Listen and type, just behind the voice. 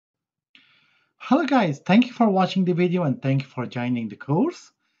Hello guys, thank you for watching the video and thank you for joining the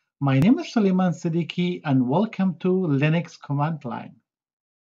course. My name is Suleiman Siddiqui and welcome to Linux command line.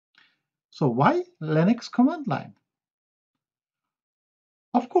 So why Linux command line?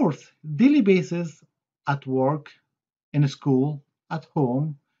 Of course, daily basis at work, in school, at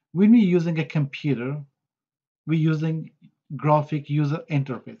home, when we're using a computer, we're using graphic user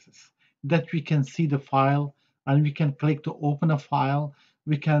interfaces that we can see the file and we can click to open a file,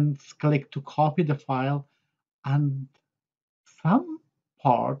 we can click to copy the file, and some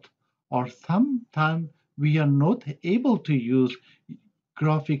part or sometime we are not able to use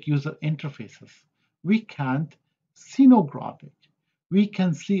graphic user interfaces. We can't see no graphic. We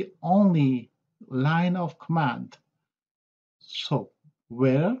can see only line of command. So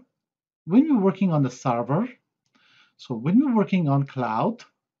where when we're working on the server, so when we're working on cloud,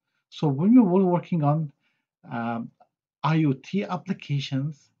 so when we're working on um, IoT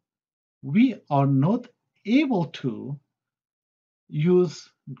applications, we are not able to use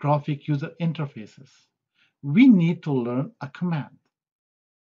graphic user interfaces. We need to learn a command.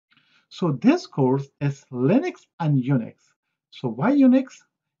 So this course is Linux and Unix. So why Unix?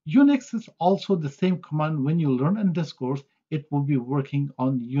 Unix is also the same command when you learn in this course, it will be working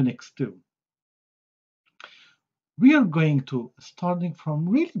on Unix too. We are going to, starting from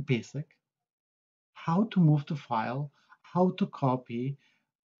really basic, how to move the file, how to copy,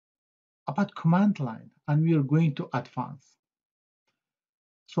 about command line, and we are going to advance.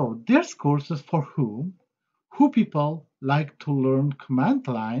 So this course is for whom? Who people like to learn command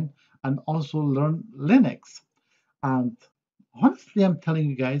line and also learn Linux. And honestly, I'm telling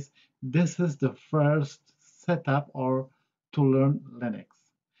you guys, this is the first setup or to learn Linux.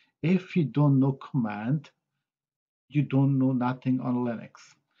 If you don't know command, you don't know nothing on Linux.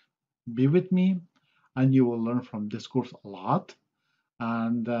 Be with me and you will learn from this course a lot.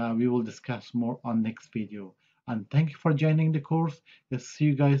 And we will discuss more on next video. And thank you for joining the course. I'll see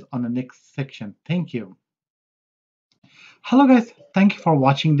you guys on the next section. Thank you. Hello guys, thank you for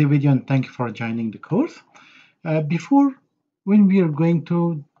watching the video and thank you for joining the course. Before, when we are going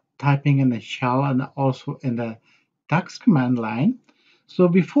to typing in the shell and also in the text command line, so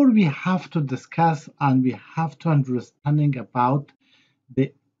before we have to discuss and we have to understanding about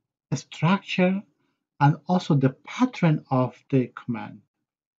the structure and also the pattern of the command.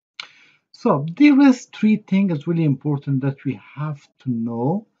 So there is three things really important that we have to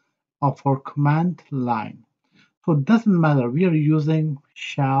know of our command line. So it doesn't matter. We are using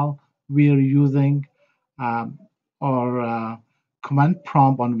shell, we are using um, or command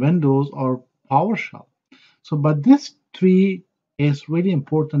prompt on Windows or PowerShell. So, but this three is really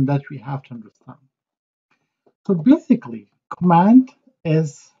important that we have to understand. So basically, command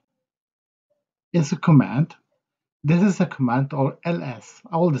is a command. This is a command or ls.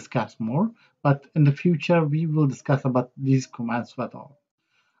 I will discuss more, but in the future we will discuss about these commands at all.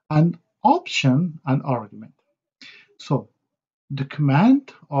 And option and argument. So the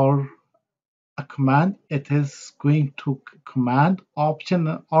command or a command, it is going to command, option,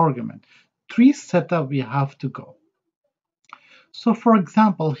 and argument. Three setup we have to go. So for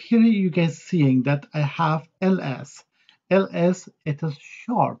example, here you guys seeing that I have ls. ls, it is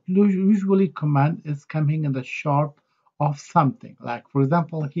short. Usually command is coming in the short of something. Like for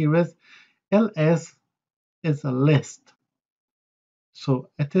example, here is ls is a list. So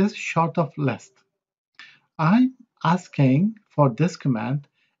it is short of list. I'm asking for this command,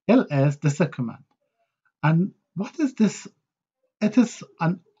 ls, this is a command. And what is this? It is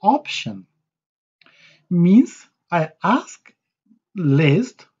an option. Means I ask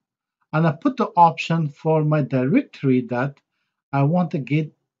list and I put the option for my directory that I want to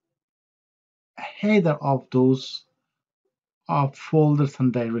get a header of those folders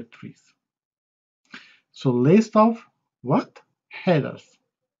and directories. So list of what? Headers.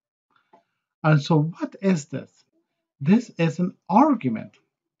 And so what is this? This is an argument.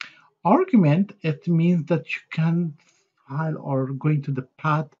 Argument, it means that you can file or going to the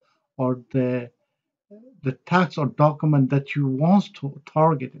path or the text or document that you want to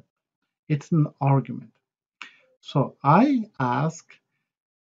target it. It's an argument. So I ask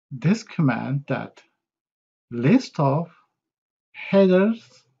this command that list of headers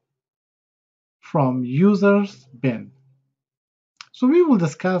from users bin. So we will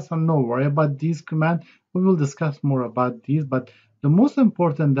discuss, and no worry about these commands. We will discuss more about these, but the most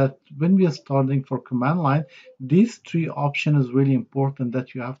important that when we are starting for command line, these three options is really important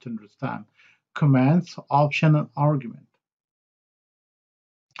that you have to understand. Commands, option, and argument.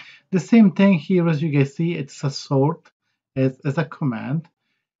 The same thing here as you guys see, it's a sort, it's a command,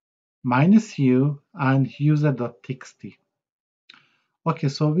 -u and user.txt. Okay,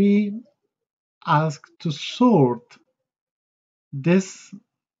 so asked to sort this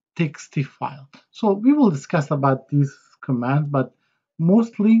txt file. So we will discuss about these commands, but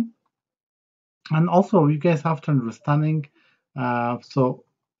mostly, and also you guys have to understanding. So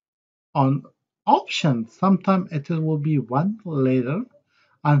on options, sometimes it will be one later,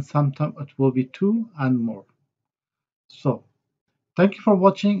 and sometimes it will be two and more. So thank you for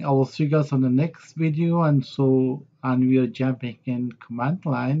watching. I will see you guys on the next video. And we are jumping in command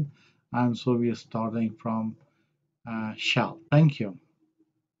line, and so we are starting from shell. Thank you.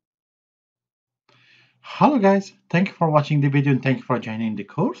 Hello guys, thank you for watching the video and thank you for joining the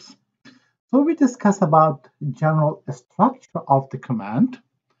course. So we discuss about general structure of the command,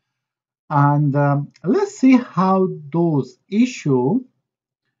 and let's see how those issue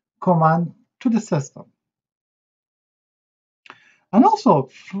command to the system. And also,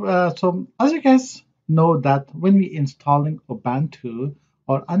 so as you guys know that when we installing Ubuntu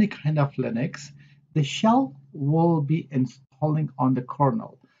or any kind of Linux, the shell will be installing on the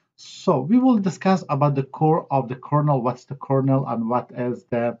kernel. So we will discuss about the core of the kernel, what's the kernel and what is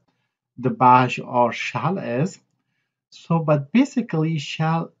the bash or shell is. So, but basically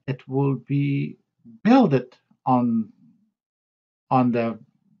shell, it will be built it on the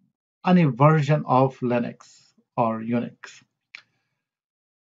any version of Linux or Unix.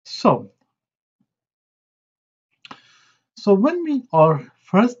 So when we are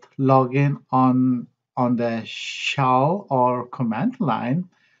first login on the shell or command line,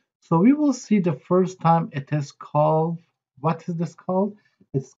 so we will see the first time it is called, what is this called?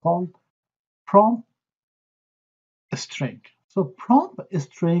 It's called prompt string. So prompt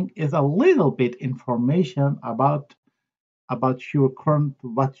string is a little bit information about your current,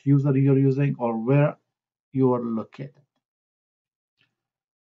 what user you're using or where you are located.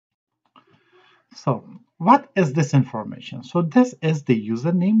 So what is this information? So this is the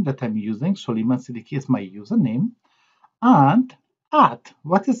username that I'm using. Suleiman Siddiqui is my username. And at,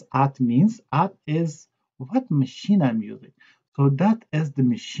 what is at means? At is what machine I'm using. So that is the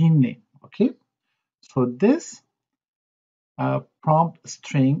machine name, okay? So this prompt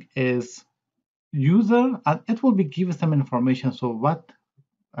string is user, and it will be give some information. So what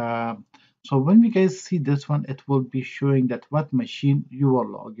uh, so when we guys see this one, it will be showing that what machine you are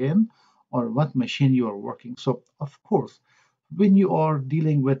logging or what machine you are working. So of course, when you are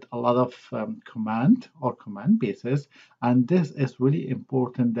dealing with a lot of command or command bases, and this is really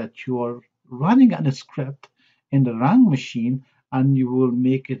important that you are running a script in the wrong machine, and you will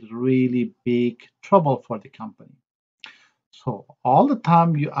make it really big trouble for the company. So all the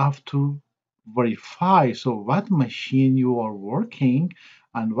time you have to verify so what machine you are working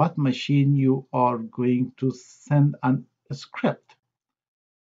and what machine you are going to send a script.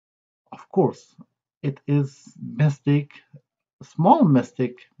 Of course, it is mistake, small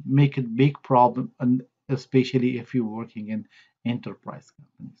mistake make it big problem, and especially if you're working in enterprise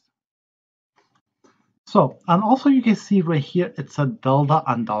companies. So, and also you can see right here, it's a delta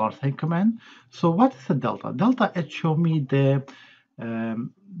and dollar sign command. So what is a delta? Delta, it show me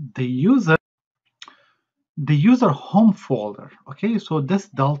um, the user home folder. Okay, so this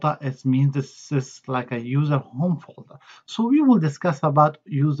delta is means this is like a user home folder. So we will discuss about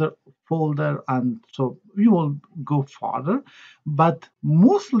user folder, and so we will go further, but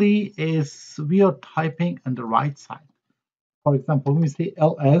mostly is we are typing on the right side. For example, when we say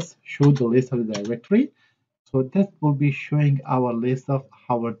ls show the list of the directory, so this will be showing our list of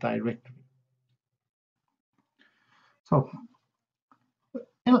our directory. So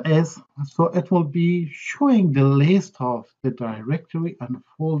ls, so it will be showing the list of the directory and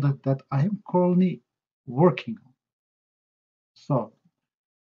folder that I am currently working on. So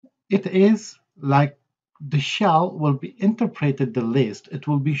it is like the shell will be interpreted the list. It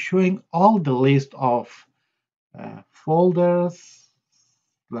will be showing all the list of folders,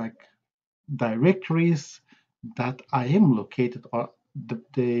 like directories that I am located, or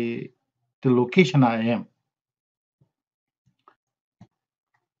the location I am.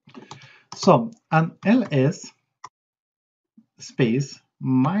 So an ls space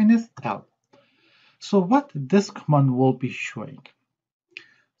minus l. So what this command will be showing.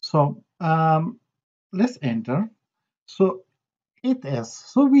 So let's enter. So it is,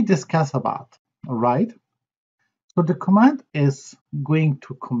 so we discuss about, right? So the command is going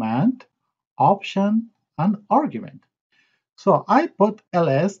to command, option, and argument. So I put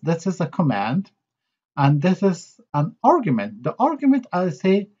ls, this is a command, and this is an argument. The argument, I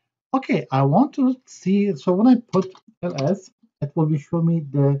say, okay, I want to see, so when I put ls, it will be show me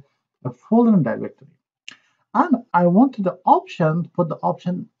the folder directory. And I want the option, put the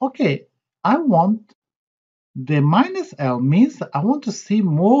option, okay, I want the minus L means I want to see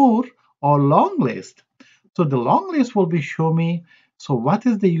more or long list. So the long list will be show me. So what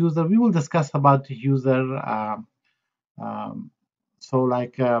is the user? We will discuss about the user. Um, so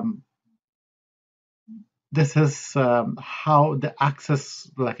like this is how the access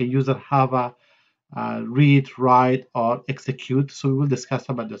like a user have a read, write, or execute. So we will discuss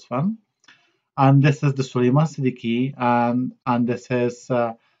about this one. And this is the Suleiman Siddiqui, and this is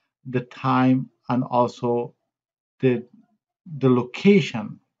the time and also the the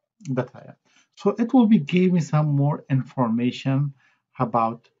location that I am. So it will be give me some more information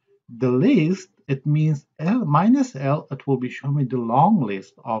about the list. It means L minus L. It will be showing me the long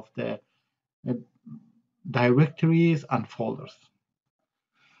list of the uh, directories and folders.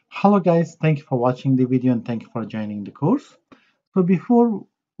 Hello guys, thank you for watching the video and thank you for joining the course. So before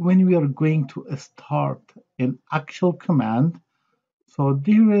when we are going to start an actual command, so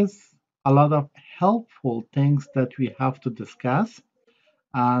there is a lot of helpful things that we have to discuss,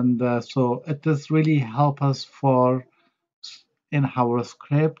 and so it does really help us for in our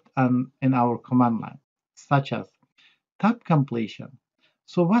script and in our command line, such as tab completion.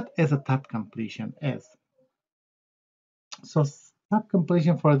 So what is a tab completion is? So tab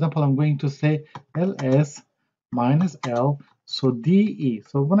completion, for example, I'm going to say ls minus l, so de.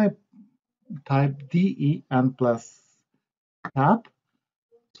 So when I type de and plus tab,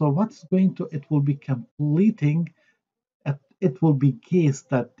 so what's going to, it will be completing, it will be case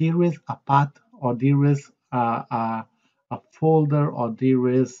that there is a path or there is a folder or there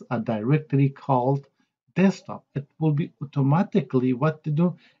is a directory called desktop. It will be automatically what to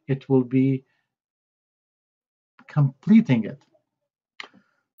do, it will be completing it.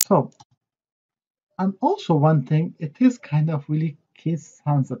 So, and also one thing, it is kind of really case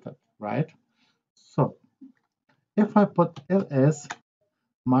sensitive, right? So if I put ls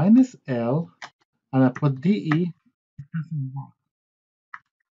minus l and I put de, it doesn't work.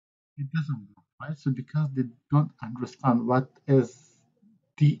 It doesn't work, right? So because they don't understand what is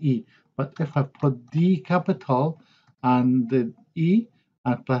DE. But if I put D capital and the E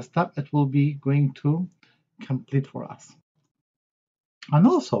and plus tab, it will be going to complete for us. And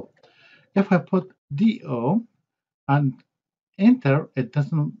also, if I put DO and enter, it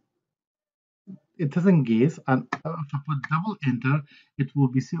doesn't guess. And if I put double enter, it will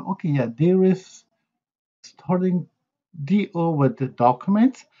be say, okay, yeah, there is starting DO with the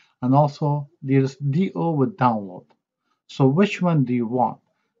documents and also there's DO with download. So which one do you want?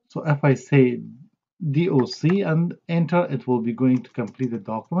 So if I say DOC and enter, it will be going to complete the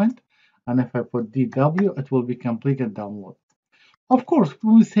document. And if I put DW, it will be complete and download. Of course,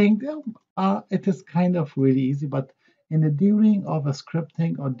 we think it is kind of really easy, but in the during of a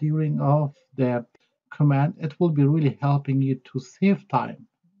scripting or during of the command, it will be really helping you to save time.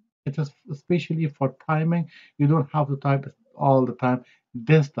 It is especially for timing. You don't have to type it all the time.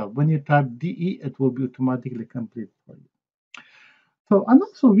 Desktop. When you type DE, it will be automatically complete for you. So, and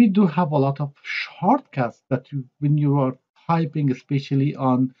also we do have a lot of shortcuts that you, when you are typing, especially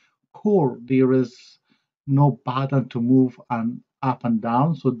on core, there is no button to move and up and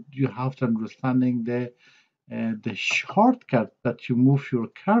down. So you have to understanding the shortcut that you move your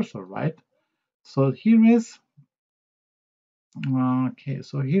cursor, right? So here is okay.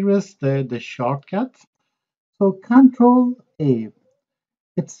 So here is the shortcut. So Control A,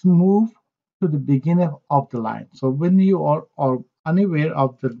 it's move to the beginning of the line. So when you are or anywhere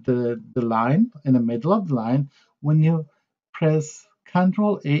of the line in the middle of the line, when you press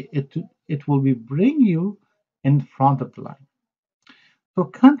Control A, it will be bring you in front of the line. So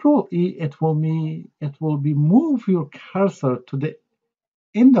Control E, it will be move your cursor to the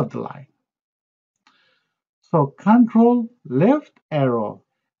end of the line. So Control left arrow,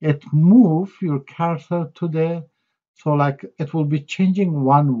 it move your cursor to the, so like it will be changing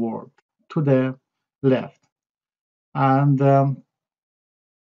one word to the left. And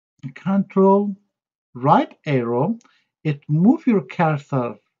Control right arrow, it move your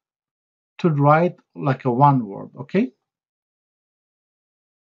cursor to right like a one word, okay?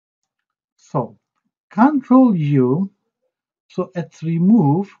 So Control U, so it's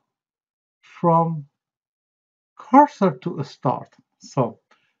remove from cursor to a start. So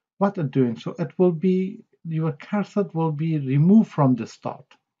what it's doing, so it will be, your cursor will be removed from the start.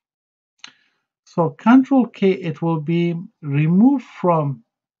 So Control K, it will be removed from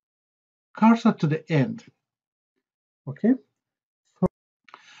cursor to the end. Okay.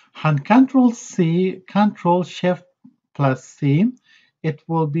 And Control C, Control Shift plus C, it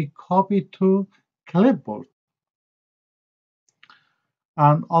will be copied to clipboard.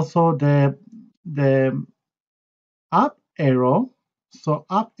 And also the up arrow. So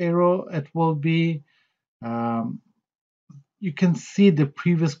up arrow, it will be um, you can see the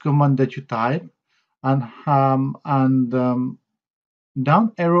previous command that you type, and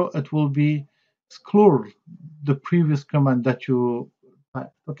down arrow it will be exclude the previous command that you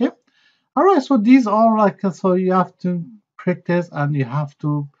typed. Okay. All right. So these are like so you have to practice and you have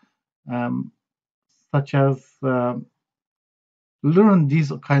to um, such as learn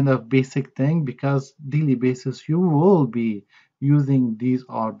these kind of basic thing because daily basis you will be using these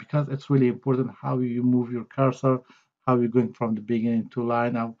or because it's really important how you move your cursor, how you're going from the beginning to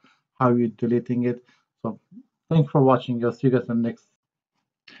line up, how you're deleting it. So thanks for watching. I'll see you guys in the next.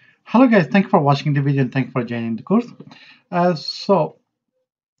 Hello guys, thank you for watching the video and thank you for joining the course. So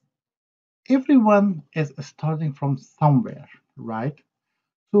everyone is starting from somewhere, right?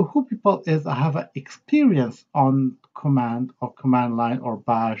 So who people is have an experience on command or command line or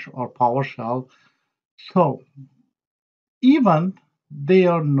bash or PowerShell. So even they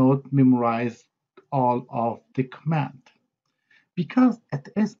are not memorized all of the command because it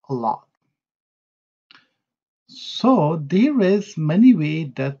is a lot. So there is many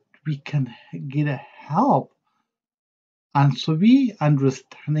ways that we can get a help, and so we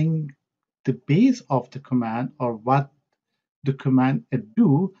understanding the base of the command or what the command it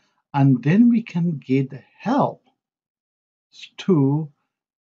do, and then we can get help to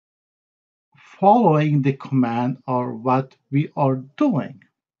following the command or what we are doing.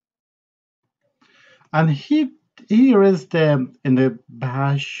 And here is the in the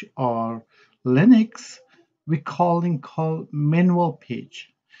bash or Linux we call manual page.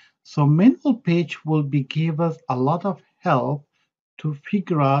 So manual page will be give us a lot of help to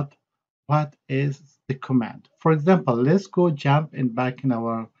figure out what is the command. For example, let's go jump in back in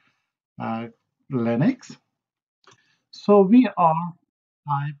our uh, Linux. So we are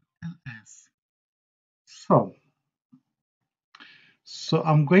type ls. So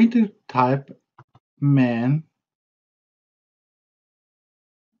I'm going to type man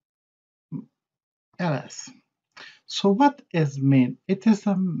ls. So what is main? It is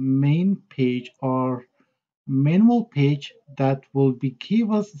a main page or manual page that will be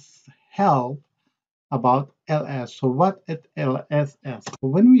give us help about ls. So what is ls is? So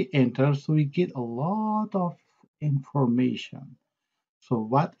when we enter, so we get a lot of information. So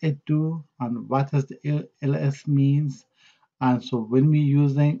what it do and what does the ls means. And so when we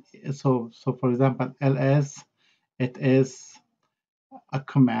using so for example ls, it is a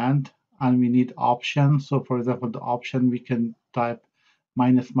command and we need options. So for example, the option we can type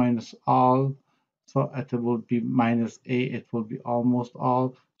minus minus all. So it will be minus a, it will be almost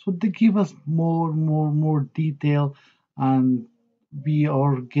all. So they give us more detail and we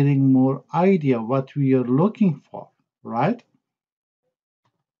are getting more idea what we are looking for, right?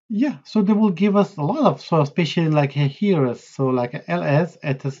 Yeah, so they will give us a lot of, so especially like here, so like ls,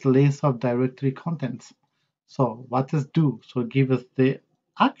 it is list of directory contents. So what does do? So give us the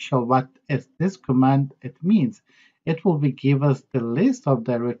actual what is this command it means. It will be give us the list of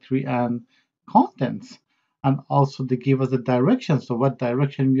directory and contents, and also they give us the direction. So what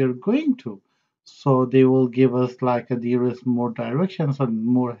direction we are going to. So they will give us like there is more directions and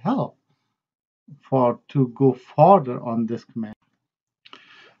more help for to go further on this command.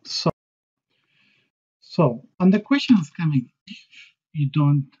 So and the question is coming, if you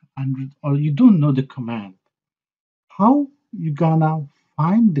don't or you don't know the command, how you gonna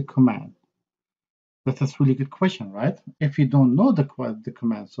find the command? That's a really good question, right? If you don't know the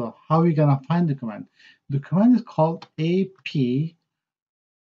command, so how are you gonna find the command? The command is called APROPOS.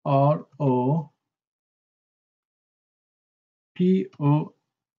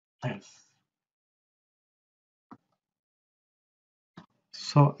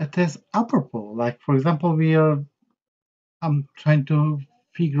 So it is apropos. Like for example, I'm trying to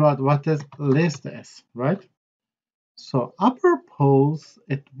figure out what is list is, right? So apropos,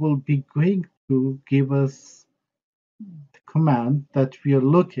 it will be going to give us the command that we are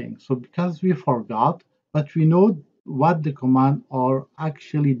looking. So because we forgot, but we know what the command or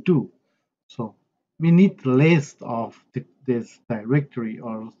actually do. So we need list of this directory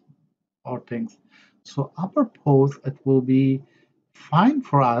or things. So apropos, it will be find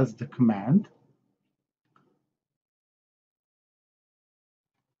for us the command.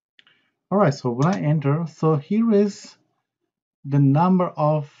 All right, so when I enter, so here is the number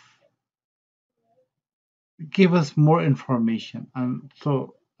of give us more information and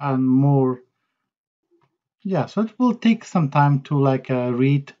more. Yeah, so it will take some time to like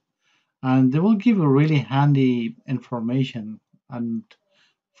read, and they will give you really handy information and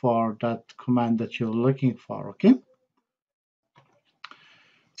for that command that you're looking for. Okay,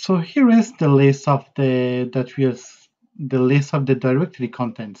 so here is the list of the that we are the list of the directory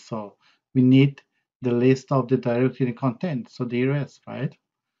contents. So we need the list of the directory content. So there is, right?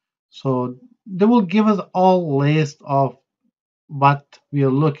 So they will give us all list of what we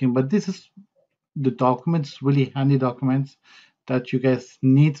are looking, but this is the documents, really handy documents that you guys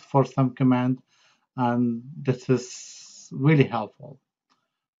need for some command, and this is really helpful.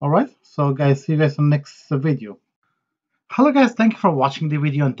 All right, so guys, see you guys on next video. Hello guys, thank you for watching the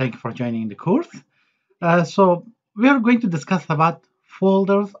video and thank you for joining the course. So we are going to discuss about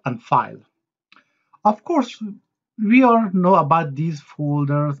folders and files. Of course, we all know about these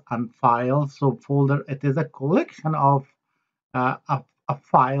folders and files. So folder, it is a collection of a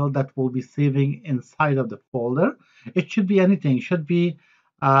file that will be saving inside of the folder. It should be anything. It should be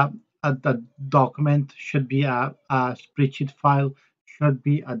a document, should be a spreadsheet file, should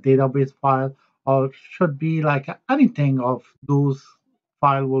be a database file, or should be like anything of those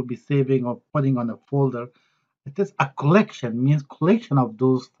file will be saving or putting on a folder. It is a collection, means collection of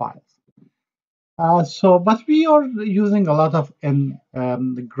those files. But we are using a lot of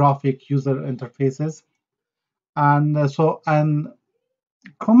the graphic user interfaces, and and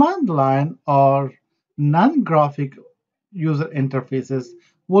command line or non-graphic user interfaces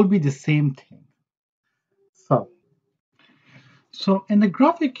will be the same thing. So, so in the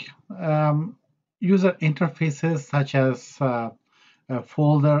graphic user interfaces such as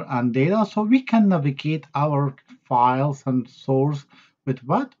folder and data, so we can navigate our files and source with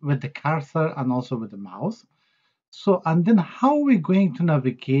what? With the cursor and also with the mouse. So, and then how are we going to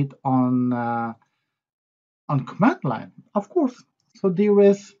navigate on command line? Of course, so there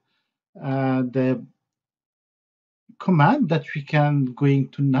is the command that we can going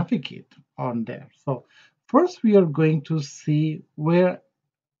to navigate on there. So first we are going to see where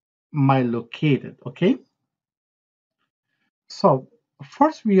am I located, okay? So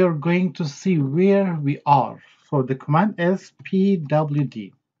first we are going to see where we are. So the command is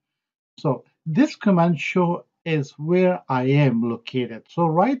pwd. So this command show is where I am located. So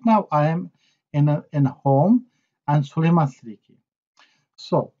right now I am in home and Suleiman Siddiqui.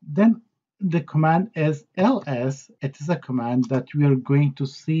 So then the command is ls. It is a command that we are going to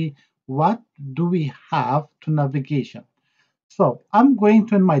see what do we have to navigation. So I'm going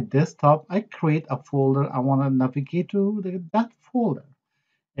to in my desktop, I create a folder. I want to navigate to that folder.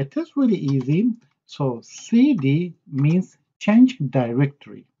 It is really easy. So cd means change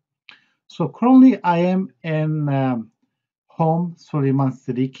directory. So currently I am in home Suleiman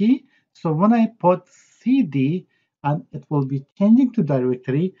Siddiqui. So when I put cd and it will be changing to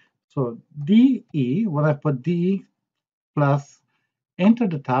directory. So de, when I put de plus enter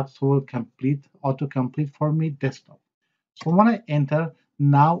the tab, so will complete autocomplete for me desktop. So when I enter,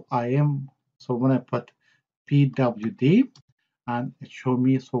 now I am, so when I put pwd and it show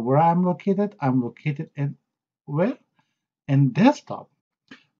me, so where I'm located in where? In desktop.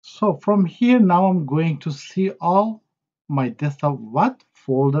 So from here, now I'm going to see all my desktop, what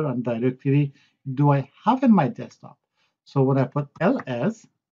folder and directory do I have in my desktop. So when I put ls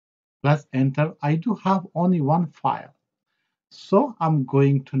plus enter, I do have only one file. So I'm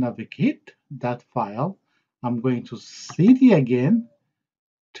going to navigate that file. I'm going to cd again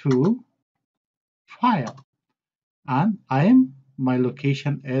to file. And my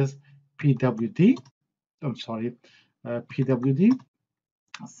location is pwd. I'm sorry, pwd.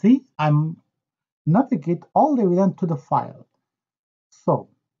 See, I'm navigate all the way down to the file. So,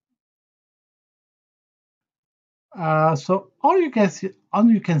 all you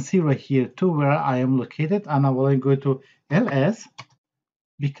can see right here to where I am located, and I will go to ls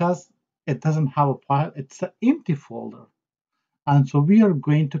because it doesn't have a file. It's an empty folder, and so we are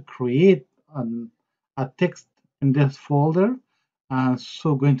going to create a text in this folder, and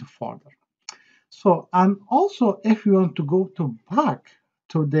so going to further. So, and also if you want to go to back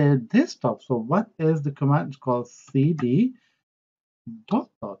to the desktop, so what is the command? It's called cd dot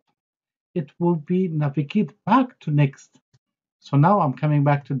dot. It will be navigate back to next. So now I'm coming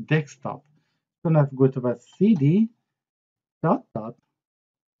back to desktop. So now if I go to the cd dot dot.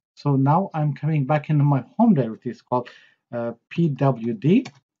 So now I'm coming back into my home directory. It's called pwd.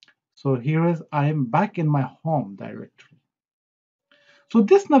 So here is I'm back in my home directory. So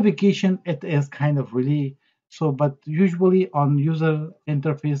this navigation, it is kind of really so, but usually on user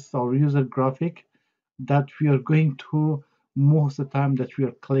interface or user graphic that we are going to most of the time that we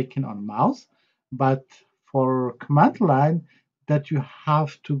are clicking on mouse, but for command line that you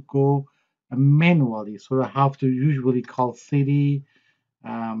have to go manually. So I have to usually call cd.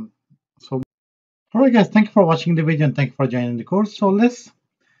 So all right guys, thank you for watching the video and thank you for joining the course. So let's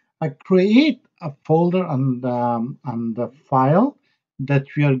create a folder on the file that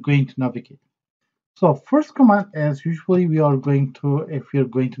we are going to navigate. So first command is usually we are going to, if we are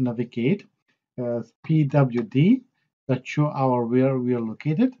going to navigate, pwd that show our where we are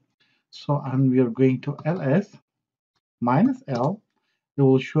located. So, and we are going to ls minus l. It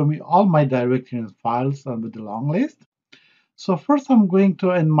will show me all my directory and files and with the long list. So first I'm going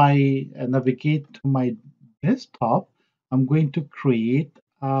to, in my navigate to my desktop, I'm going to create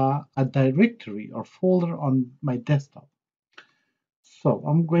a directory or folder on my desktop. So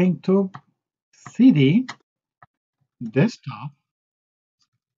I'm going to cd desktop.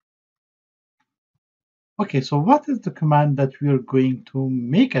 Okay, so what is the command that we are going to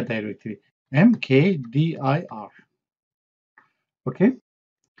make a directory? mkdir. Okay,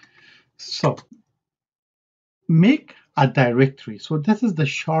 so make a directory. So this is the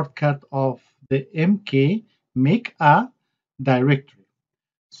shortcut of the mk, make a directory.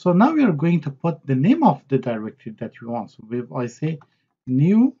 So now we are going to put the name of the directory that we want. So I say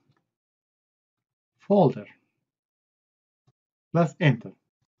new folder, plus enter.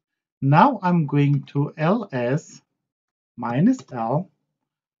 Now I'm going to ls minus l.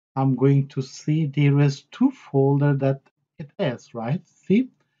 I'm going to see there is two folder that it is, right? See,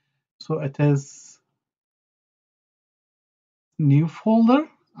 so it is new folder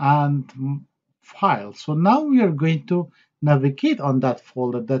and file. So now we are going to navigate on that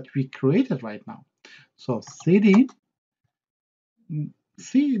folder that we created right now. So cd,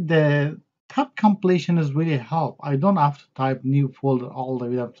 see the tab completion is really help. I don't have to type new folder all the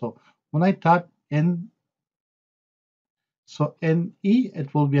way up. So when I type in, so NE,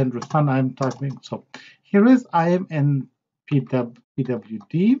 it will be understand I'm typing. So here is I am in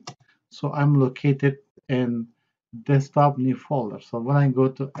PWD. So I'm located in desktop new folder. So when I go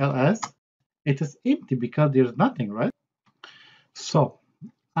to ls, it is empty because there's nothing, right? So,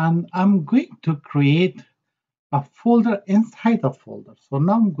 and I'm going to create a folder inside a folder. So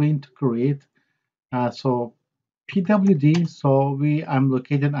now I'm going to create, so PWD, so I'm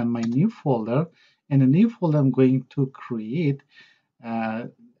located on my new folder. In the new folder, I'm going to create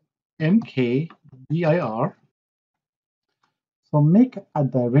mkdir. So make a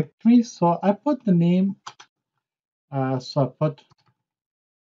directory. So I put the name, so I put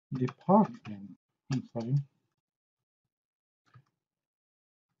department. I'm sorry.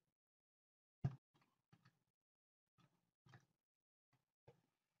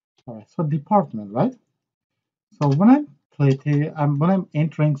 All right, so department, right? So when when I'm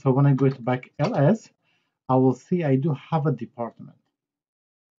entering, so when I go to back ls, I will see I do have a department.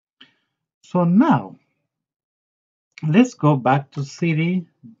 So now let's go back to cd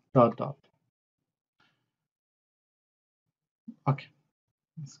dot dot. Okay,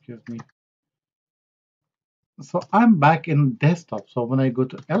 excuse me. So I'm back in desktop. So when I go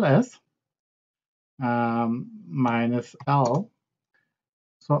to ls minus l,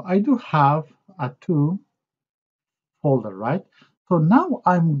 so I do have a two folder, right? So now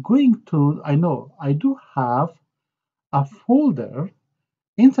I'm going to, I know I do have a folder.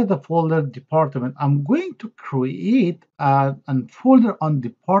 Inside the folder department, I'm going to create a folder on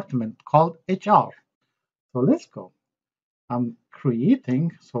department called HR. So let's go. I'm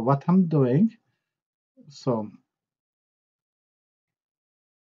creating, so what I'm doing, so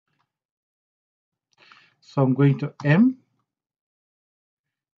I'm going to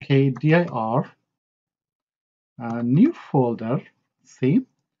mkdir, new folder, see,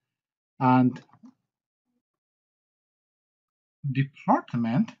 and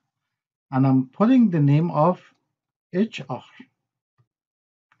department, and I'm putting the name of HR,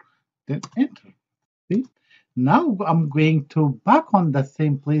 then enter. See, now I'm going to back on the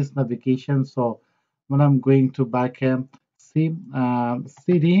same place navigation. So when I'm going to back see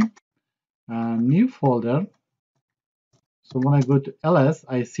cd new folder. So when I go to ls,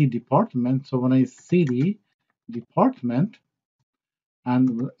 I see department. So when I cd department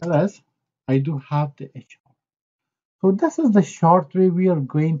and ls, I do have the HR. So this is the short way we are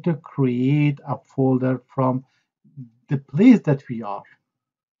going to create a folder from the place that we are.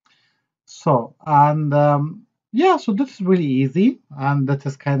 So, and yeah, so this is really easy and that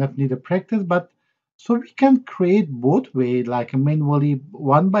is kind of need a practice, but so we can create both way, like manually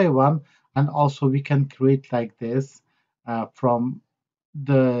one by one, and also we can create like this from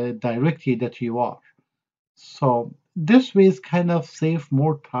the directory that you are. So this way is kind of save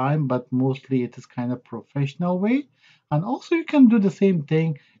more time, but mostly it is kind of professional way. And also you can do the same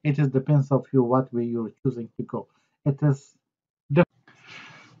thing. It is depends of you what way you're choosing to go. It is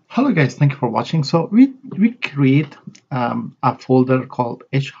Hello guys, thank you for watching. So we create a folder called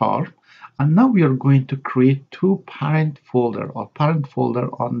HR, and now we are going to create two parent folder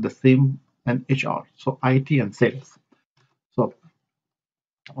on the same and HR, so IT and sales. So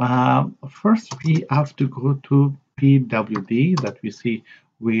first we have to go to PWD that we see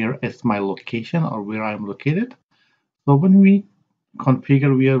where is my location or where I'm located. So when we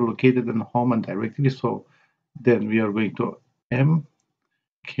configure we are located in home and directory, so then we are going to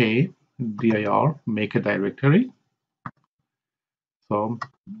mkdir make a directory. So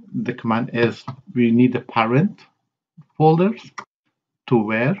the command is we need the parent folders to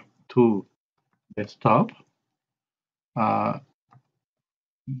where to desktop, uh,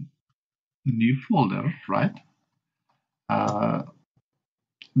 new folder, right? Uh,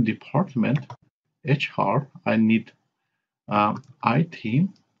 department HR. I need IT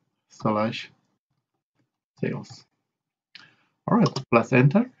slash sales. All right, plus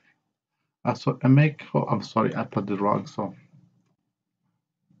enter. So I make. Oh, I'm sorry, I put the wrong. So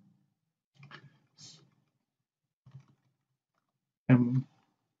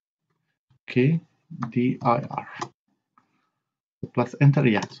mkdir plus enter.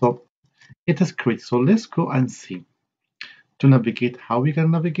 Yeah. So it is correct. So let's go and see to navigate how we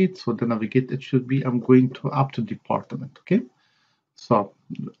can navigate. So to navigate, it should be I'm going to up to department. Okay. So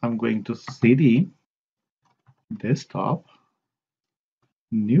I'm going to cd desktop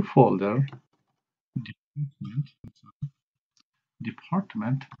new folder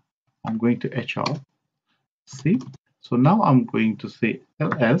department. I'm going to HR. See, so now I'm going to say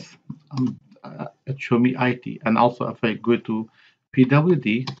ls. It show me IT, and also if I go to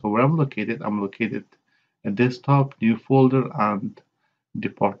pwd, so where I'm located a desktop, new folder, and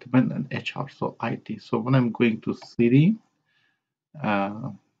department and HR. So IT. So when I'm going to cd, uh,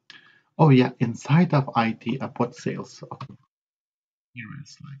 oh yeah, inside of IT, I put sales. Okay, here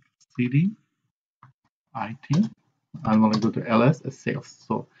is like cd IT. I'm going to go to ls as sales.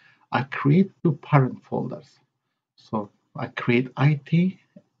 So I create two parent folders. So I create IT.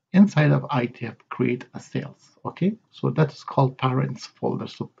 Inside of IT, I create a sales. Okay, so that is called parents folder.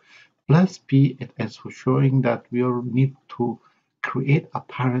 So plus P, it is showing that we will need to create a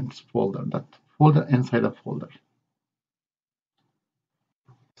parents folder, that folder inside a folder.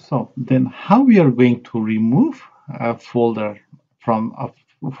 So then how we are going to remove a folder from a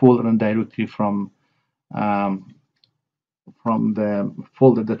folder and directory um, from the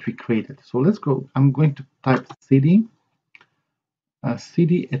folder that we created. So let's go. I'm going to type cd.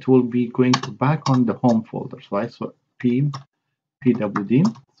 Cd, it will be going to back on the home folders, right? So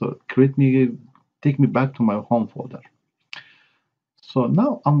pwd. So take me back to my home folder. So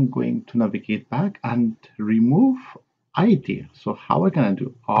now I'm going to navigate back and remove IT. So how are we gonna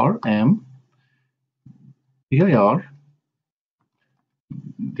do? rm dir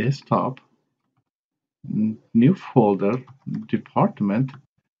desktop new folder department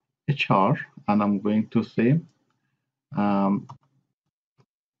HR, and I'm going to say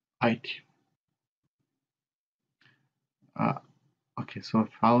IT. Uh, okay, so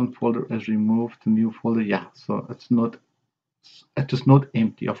file and folder is removed. New folder, yeah. So it is not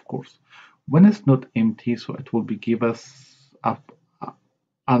empty, of course. When it's not empty, so it will be give us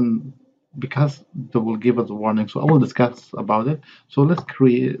and because they will give us a warning. So I will discuss about it. So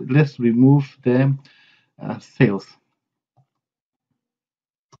let's remove the sales.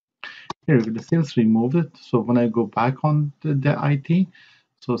 Here, the sales removed it. So when I go back on the IT,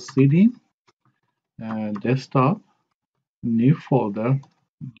 so cd desktop new folder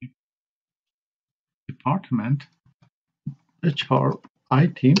department HR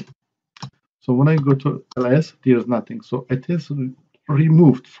IT. So when I go to ls, there's nothing. So it is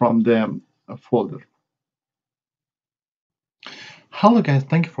removed from the folder. Hello guys,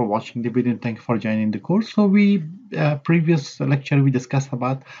 thank you for watching the video and thank you for joining the course. So we previous lecture we discussed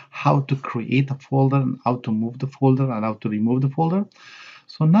about how to create a folder and how to move the folder and how to remove the folder.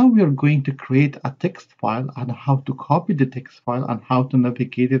 So now we are going to create a text file and how to copy the text file and how to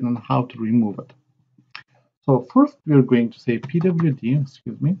navigate it and how to remove it. So first we are going to say pwd,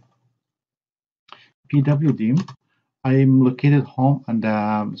 excuse me, pwd. I'm located home and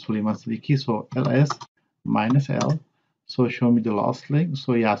Suleiman Siddiqui, so ls minus l. So show me the last link.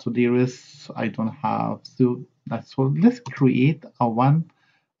 So yeah, so there is, I don't have, so that's so let's create a one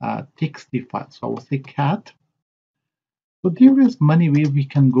txt file. So I will say cat. So there is many ways we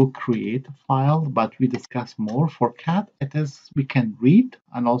can go create a file, but we discuss more. For cat, it is we can read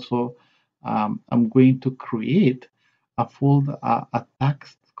and also I'm going to create a folder, a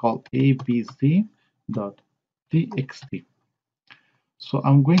text called abc.txt. So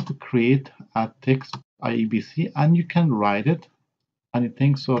I'm going to create a text IEBC and you can write it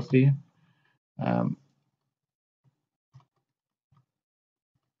anything. So see, um,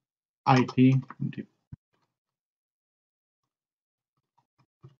 IT,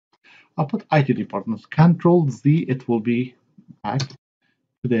 I'll put IT departments. Control Z, it will be back to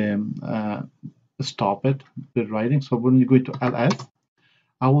the stop it, the writing. So when you go to LS,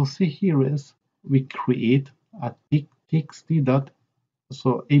 I will see here is we create a txt dot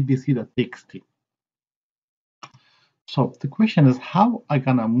so abc.txt. So the question is how I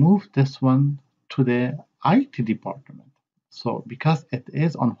gonna move this one to the IT department. So because it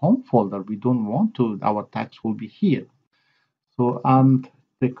is on home folder, we don't want to, our text will be here. So and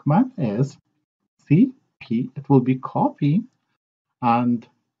the command is cp, it will be copy and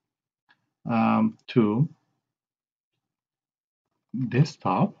to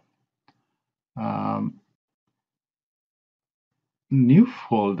desktop, um, new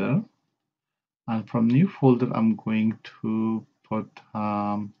folder, and from new folder I'm going to put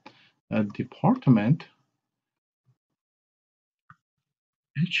a department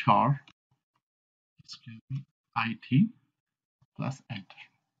HR, excuse me, IT plus enter.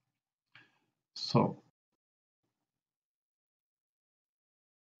 So,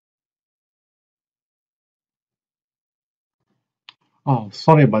 oh,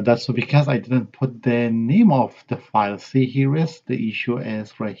 sorry about that. So because I didn't put the name of the file, see here is the issue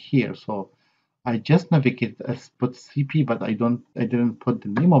is right here. So I just navigate as put CP, but I didn't put the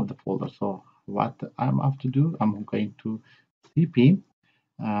name of the folder. So what I'm have to do, I'm going to CP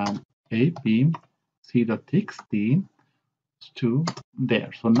abc.txt to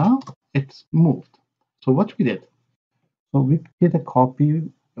there. So now it's moved. So what we did, so we did a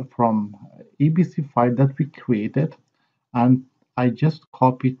copy from ABC file that we created, and I just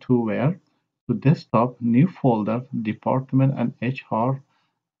copied to where? To desktop, new folder, department, and HR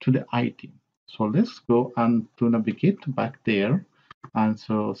to the IT. So let's go and to navigate back there. And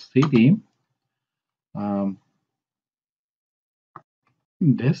so cd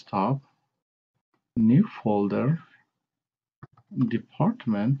desktop, new folder,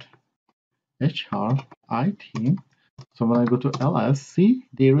 department, HR, IT. So when I go to ls, see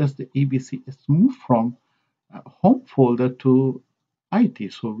there is the ABC is moved from home folder to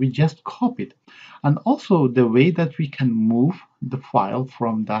IT. So we just copied. And also the way that we can move the file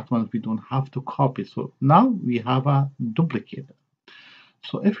from that one, we don't have to copy. So now we have a duplicate.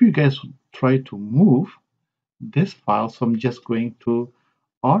 So if you guys try to move this file, so I'm just going to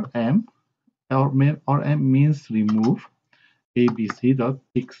rm, rm means remove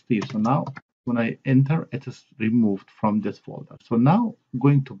abc.txt. So now when I enter, it is removed from this folder. So now I'm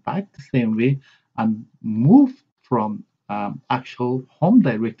going to back the same way and move from actual home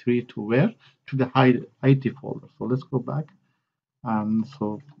directory to where? To the IT folder. So let's go back. And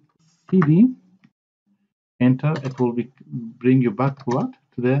so cd, enter, it will bring you back to what?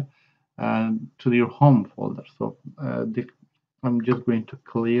 To your home folder. So I'm just going to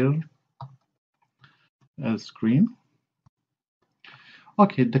clear a screen.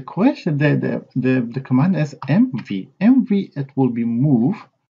 Okay, the question, the command is mv. Mv, it will be move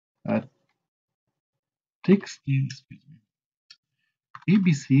txt,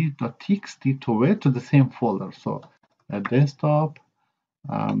 abc.txt to where? To the same folder. So desktop,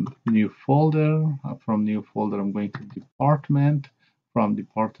 new folder. From new folder, I'm going to department. From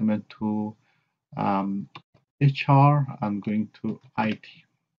department to HR, I'm going to IT.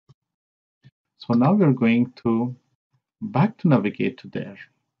 So now we're going to back to navigate to there.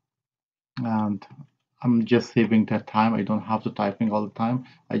 And I'm just saving that time. I don't have to typing all the time.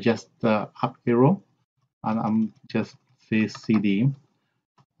 I just up arrow and I'm just say cd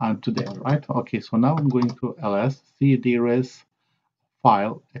and to there, right? Okay, so now I'm going to ls, see there is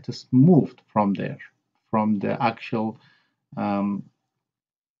file. It is moved from there, from the actual home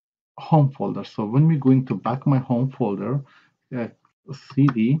folder. So when we're going to back my home folder, uh,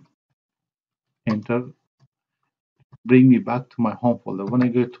 cd enter, bring me back to my home folder. When I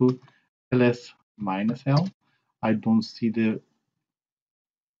go to ls minus l, I don't see the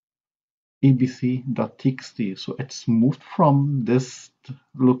abc.txt. So it's moved from this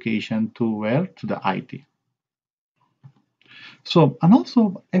location to where? To the IT. So, and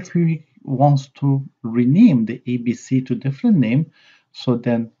also if we wants to rename the ABC to different name, so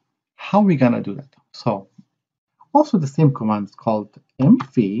then how we gonna do that? So also the same command is called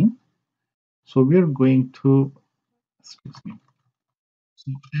mv. So we're going to, excuse me,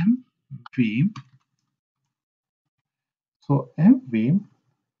 so mv, so mv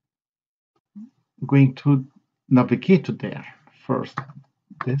going to navigate to there first.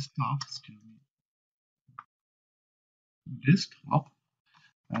 Desktop, excuse me, desktop,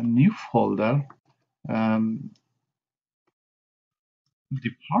 a new folder, um,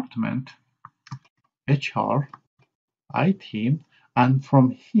 department, HR, IT, and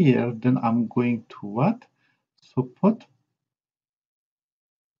from here, then I'm going to what? So put,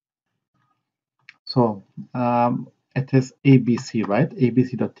 so it is ABC, right?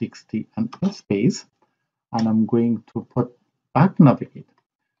 ABC.txt and a space, and I'm going to put back navigate.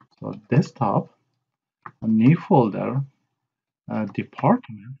 So desktop, a new folder,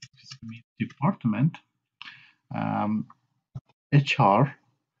 department, um, HR,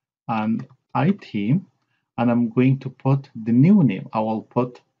 and IT, and I'm going to put the new name. I will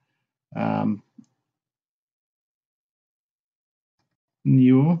put um,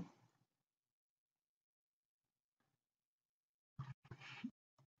 new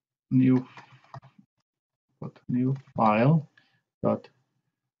new new file dot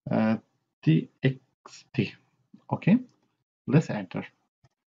txt. Okay, let's enter.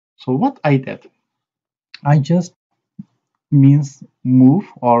 So what I did, I just means move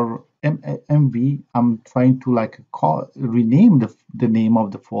or mv. I'm trying to like rename the name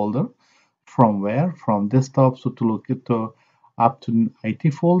of the folder from where, from desktop, so to look at to up to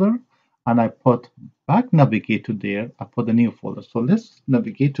IT folder, and I put back navigate to there. I put a new folder. So let's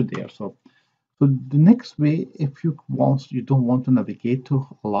navigate to there. So the next way, if you don't want to navigate to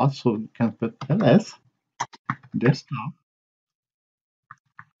a lot, so you can put ls desktop.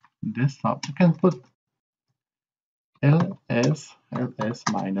 You can put ls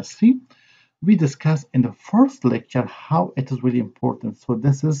minus c. We discussed in the first lecture how it is really important. So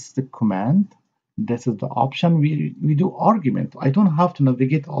this is the command. This is the option. We do argument. I don't have to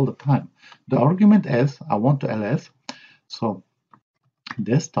navigate all the time. The argument is I want to ls. So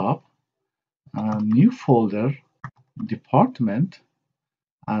desktop, new folder, department,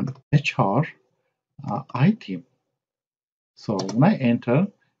 and HR, IT. So when I enter,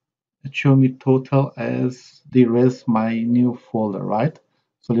 it show me total as there is my new folder, right?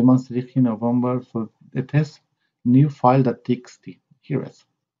 So Liman Srikhi November. So it is new file.txt. Here is.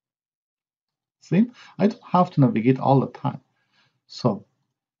 See, I don't have to navigate all the time. So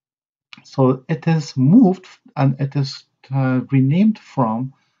it is moved and it is renamed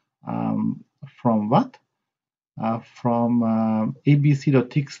from what? From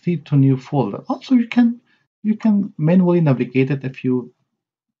abc.txt to new folder. Also, you can manually navigate it if you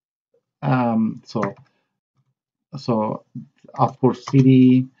so of course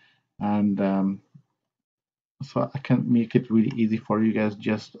cd and so I can make it really easy for you guys.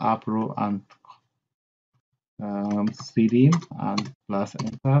 Just up row and cd and plus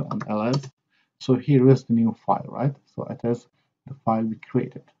enter and ls. So here is the new file, right? So it is the file we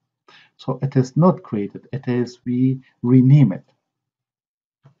created. So it is not created, it is we rename it.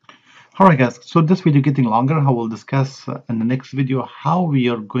 All right, guys. So this video getting longer. I will discuss in the next video how we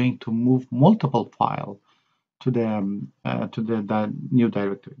are going to move multiple files to the new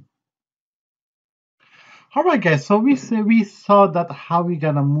directory. All right, guys. So we saw that how we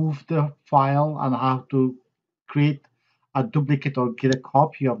gonna move the file and how to create a duplicate or get a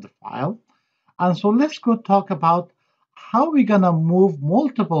copy of the file. And so let's go talk about how we gonna move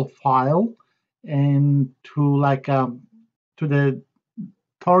multiple file into like to the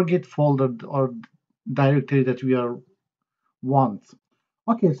target folder or directory that we are want.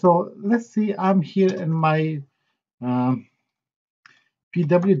 Okay, so let's see. I'm here in my um,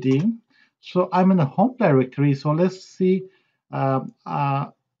 pwd. So I'm in a home directory. So let's see um, uh,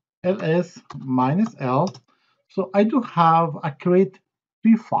 ls minus l. So I do have I create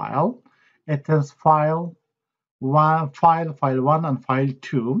three file. It is file one, file one, and file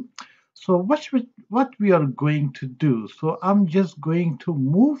two. So what we are going to do? So I'm just going to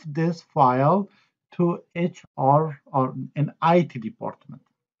move this file to HR or an IT department.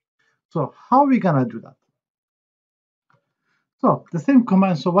 So how are we gonna do that? So the same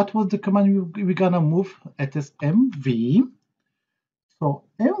command. So what was the command we're gonna move? It is mv. So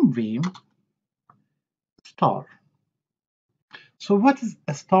mv star. So what does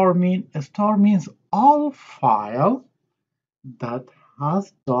a star mean? A star means all file that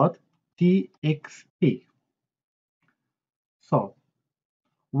has .txt. So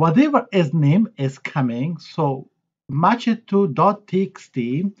whatever is name is coming, so match it to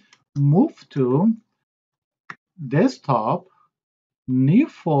 .txt, move to desktop, new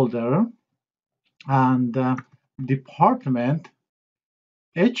folder, and department,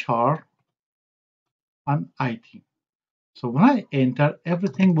 HR, and IT. So when I enter,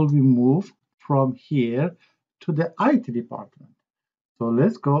 everything will be moved from here to the IT department. So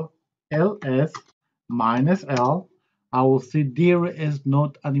let's go ls minus l. I will see there is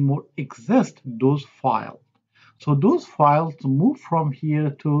not anymore exist those files. So those files move from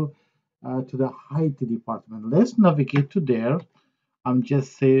here to the IT department. Let's navigate to there. I'm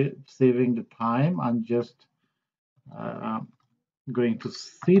just saving the time. I'm just uh, going to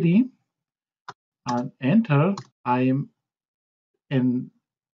cd and enter. I am in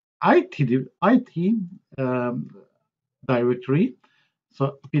IT directory.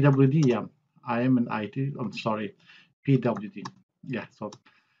 So pwd, yeah, I am in IT. I'm sorry, pwd. Yeah, so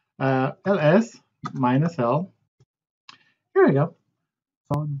ls minus l. Here we go.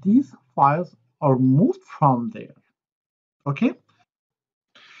 So these files are moved from there. Okay.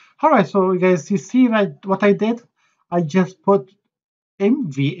 All right. So you guys, you see right what I did? I just put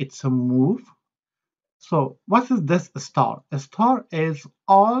mv. It's a move. So what is this star? A star is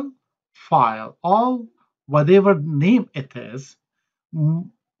all file, all whatever name it is,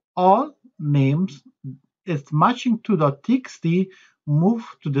 all names is matching to the txt move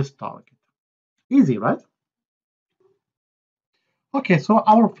to this target. Easy, right? Okay, so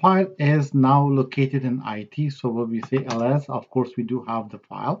our file is now located in IT. So when we say ls, of course, we do have the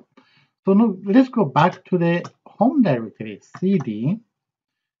file. So now let's go back to the home directory, cd,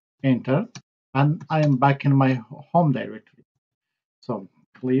 enter, and I am back in my home directory. So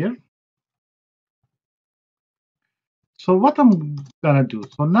clear. So what I'm gonna do,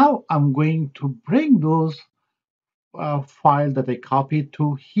 so now I'm going to bring those file that I copied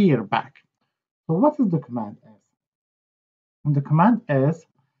to here back. So what is the command is? And the command is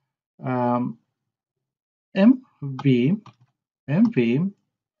um, mv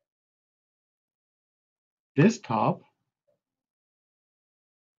desktop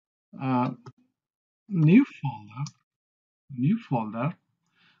uh, new folder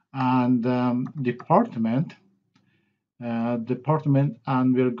and department,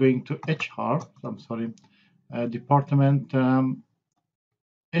 and we're going to HR. I'm sorry, department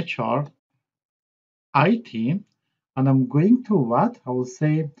HR IT, and I'm going to what I will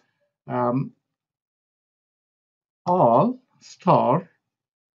say um, all star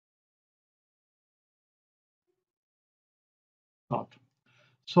dot.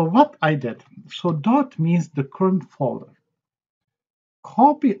 So what I did, so dot means the current folder.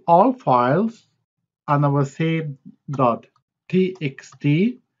 Copy all files, and I will say dot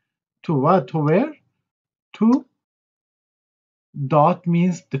txt to what, to where, to dot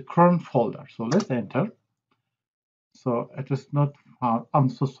means the current folder. So let's enter. So it is not found. I'm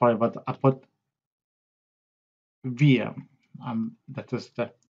so sorry, but I put VM. That is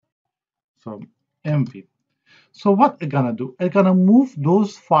the so mv. So what I'm gonna do? I'm gonna move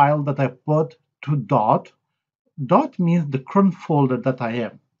those files that I put to dot. Dot means the current folder that I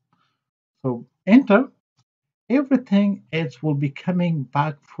have. So enter. Everything else will be coming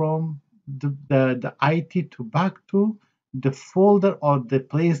back from the IT to back to the folder or the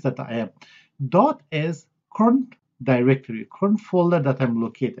place that I am. Dot is current directory, current folder that I'm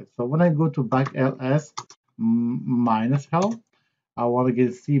located. So when I go to back ls minus l, I want to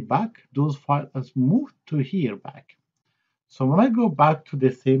get see back, those files moved to here back. So when I go back to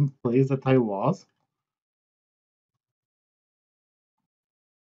the same place that I was,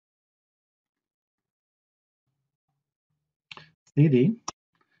 cd,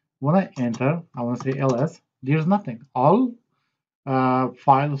 when I enter, I want to say ls, there's nothing. All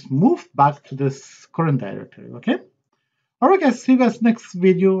files move back to this current directory. Okay. All right, guys. See you guys next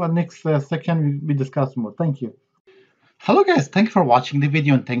video and next section. We discuss more. Thank you. Hello, guys. Thank you for watching the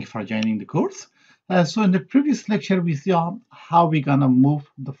video and thank you for joining the course. So in the previous lecture, we saw how we're gonna move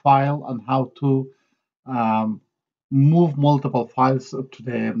the file and how to um, move multiple files to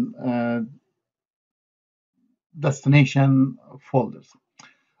the destination folders.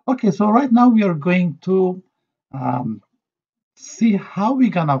 Okay, so right now we are going to um, see how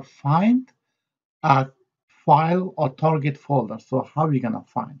we're gonna find a file or target folder. So how are we gonna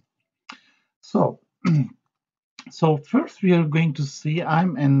find? So so first we are going to see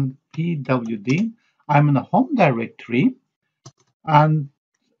I'm in pwd. I'm in a home directory, and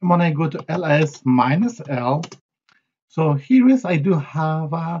when I go to ls minus l, so here is I do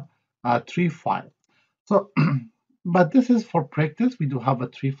have a tree file. So but this is for practice. We do have a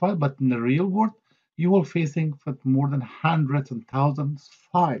tree file, but in the real world, you will facing with more than hundreds and thousands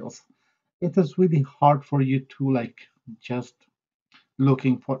files. It is really hard for you to like just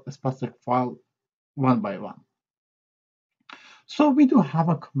looking for a specific file one by one. So we do have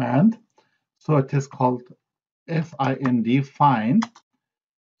a command. So it is called find.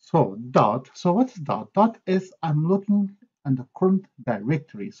 So dot. So what's dot? Dot is I'm looking in the current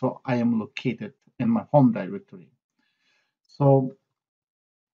directory. So I am located in my home directory. So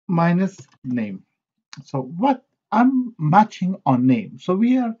minus name. So what I'm matching on name. So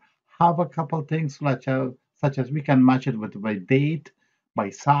we have a couple things such as we can match it with by date, by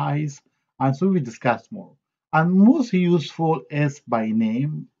size, and so we discuss more. And most useful is by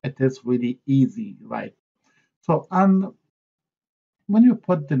name. It is really easy, right? So and when you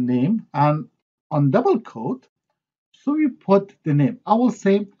put the name and on double quote, so you put the name. I will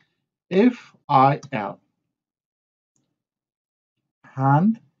say FIL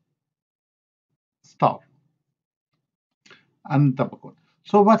hand star and double quote.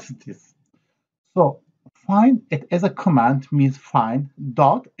 So what's this? So find it as a command means find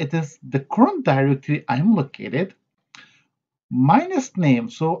dot. It is the current directory I'm located minus name.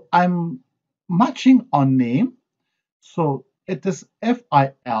 So I'm matching on name. So it is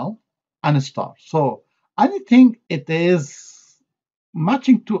fil and star. So anything it is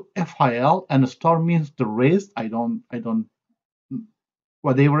matching to fil and star means the rest. I don't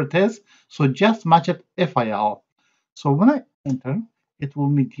whatever it is. So just match it fil. So when I enter, it will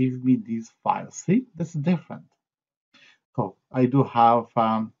give me these files. See, this is different. So I do have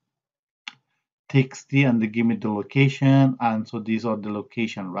txt and they give me the location, and so these are the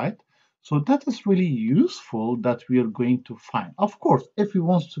location, right? So that is really useful that we are going to find. Of course, if we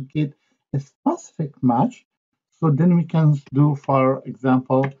want to get a specific match, so then we can do, for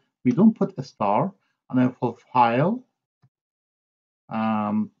example, we don't put a star, and I will file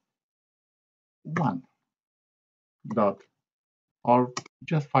um, one dot or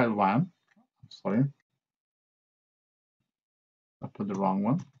just file one. Sorry, I put the wrong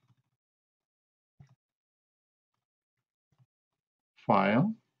one.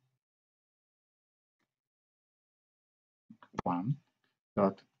 File one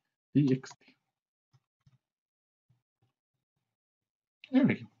dot txt. There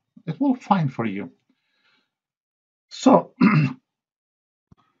we go. It will find for you. So,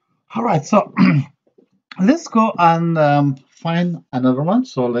 all right. So let's go and find another one.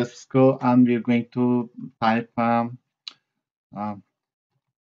 So let's go and we're going to type um,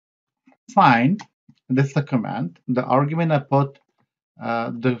 find. This is the command. The argument I put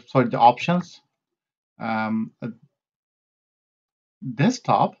the options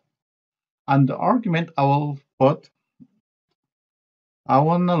desktop, and the argument I will put. I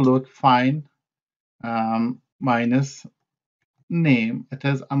want to look find minus name. It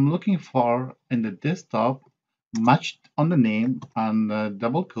is I'm looking for in the desktop matched on the name and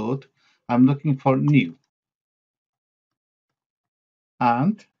double quote. I'm looking for new,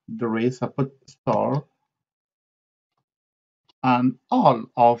 and the race I put star, and all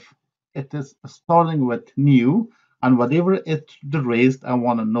of it is starting with new, and whatever it's the race I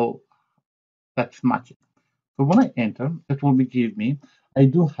want to know that's matching. So when I enter, it will be give me. I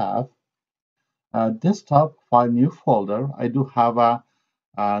do have a desktop file new folder. I do have a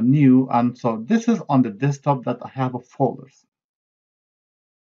new, and so this is on the desktop that I have a folders.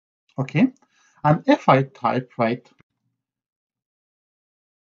 Okay, and if I type right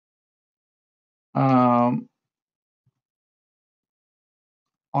um,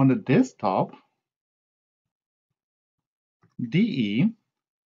 on the desktop de,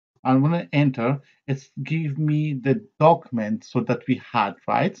 and when I enter, it's give me the document so that we had,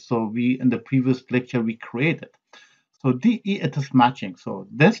 right? So we in the previous lecture we created. So de it is matching. So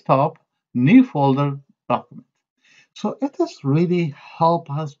desktop new folder document. So it is really help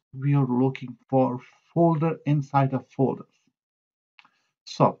us. We are looking for folder inside of folders.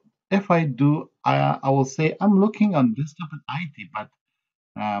 So if I do, I will say I'm looking on desktop and IT, but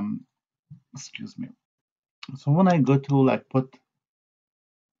excuse me. So when I go to like put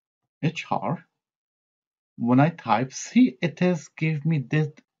HR, when I type, see it is give me this,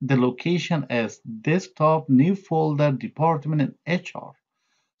 the location as desktop, new folder, department, and HR.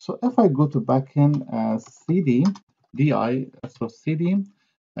 So if I go to backend cd di, so cd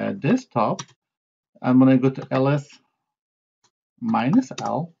desktop, and when I go to ls minus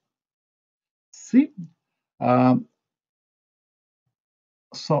l, see, um,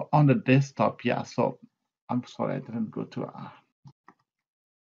 so on the desktop, yeah. So I'm sorry, I didn't go to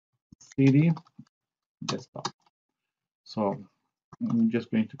cd desktop. So I'm just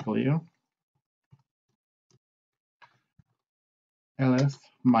going to clear ls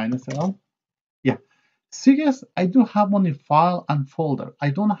minus l. Yeah. See, guys, I do have only file and folder. I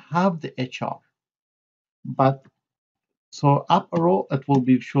don't have the HR. But so up arrow, it will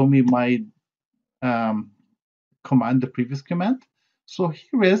be show me my um, command, the previous command. So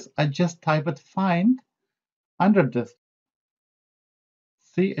here is, I just type it find under this.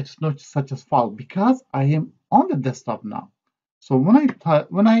 See, it's not such as file because I am on the desktop now. So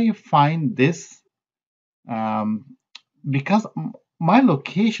when I find this, um, because my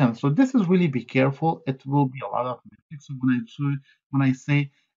location, so this is really be careful. It will be a lot of mistakes. So when I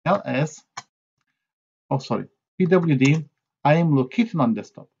say ls, oh sorry, pwd, I am located on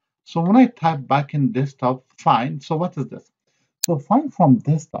desktop. So when I type back in desktop, find. So what is this? So find from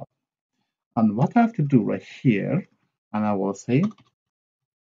desktop, and what I have to do right here, and I will say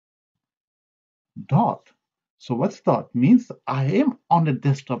dot. So what's dot means I am on the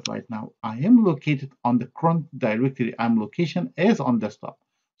desktop right now. I am located on the current directory. I'm location is on desktop.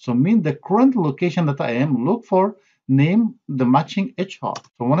 So mean the current location that I am look for name the matching HR.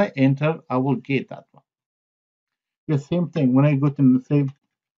 So when I enter, I will get that one. The same thing when I go to the same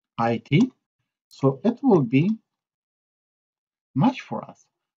IT, so it will be match for us.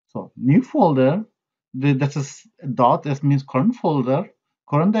 So new folder, that is dot, this means current folder,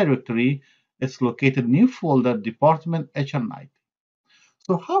 current directory. It's located new folder, department HR9.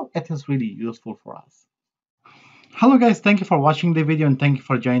 So how it is really useful for us. Hello guys, thank you for watching the video and thank you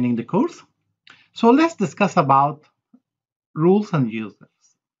for joining the course. So let's discuss about rules and users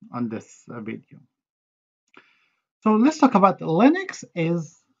on this video. So let's talk about Linux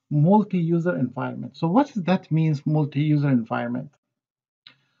is multi-user environment. So what does that means, multi-user environment?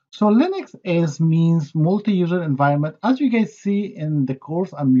 So Linux is means multi-user environment. As you guys see in the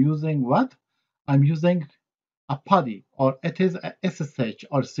course, I'm using what? I'm using a PuTTY, or it is a SSH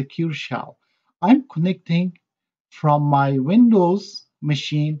or secure shell. I'm connecting from my Windows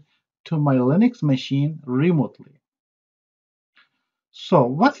machine to my Linux machine remotely. So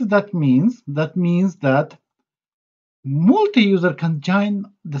what that means? That means that multi-user can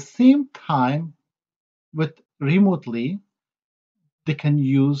join the same time with remotely. They can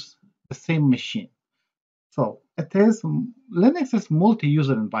use the same machine. So it is Linux is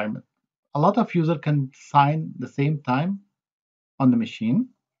multi-user environment. A lot of users can sign the same time on the machine.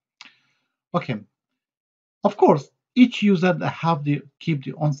 Okay, of course, each user have the keep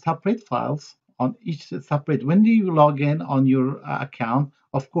their own separate files on each separate. When you log in on your account,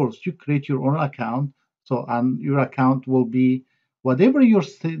 of course, you create your own account. So your account will be whatever you're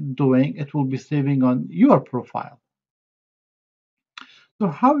doing, it will be saving on your profile. So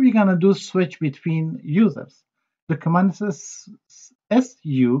how are we gonna do switch between users? The command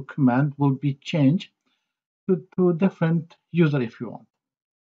su command will be changed to different user if you want.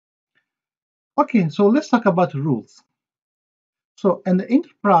 Okay, so let's talk about rules. So in the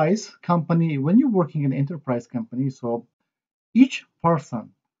enterprise company, when you're working in an enterprise company, so each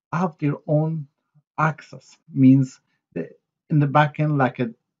person have their own access, means in the backend like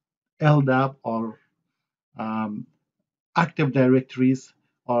a LDAP or um, Active Directories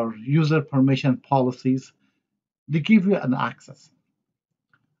or user permission policies, they give you an access.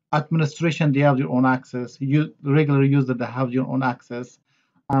 Administration, they have their own access. Regular user, they have their own access,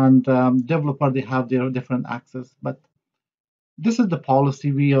 and developer, they have their different access. But this is the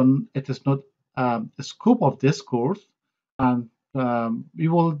policy we on. It is not the scope of this course, and we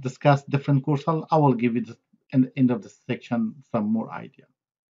will discuss different courses. I will give you in the end of the section some more idea.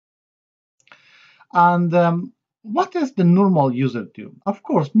 And what does the normal user do? Of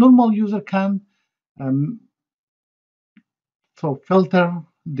course, normal user can um, filter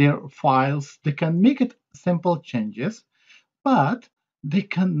their files. They can make it simple changes, but they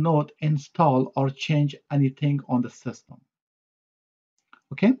cannot install or change anything on the system.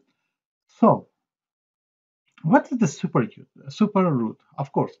 Okay, so what is the super root?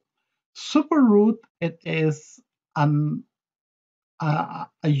 Of course, super root, it is a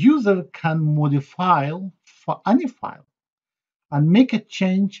user can modify for any file and make a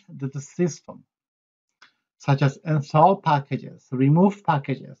change to the system, such as install packages, remove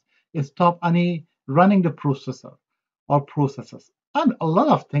packages, stop any running the processor or processes, and a lot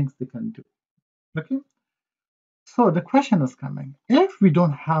of things they can do. Okay, so the question is coming: if we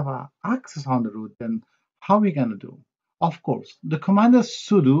don't have access on the root, then how are we gonna do? Of course, the command is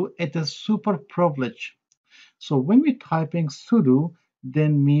sudo. It is super privileged. So when we typing sudo,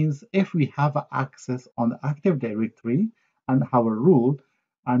 then means if we have access on the Active Directory and have a root,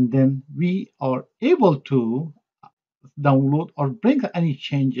 and then we are able to download or bring any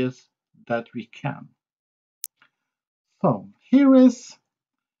changes that we can. So here is,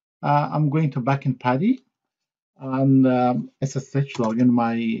 I'm going to back in PuTTY and SSH login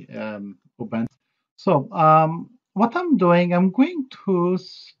my Ubuntu. So what I'm doing, I'm going to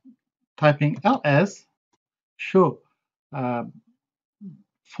typing ls show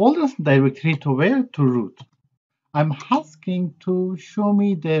folders directory to where to root. I'm asking to show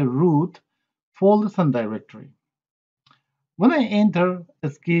me the root folders and directory. When I enter,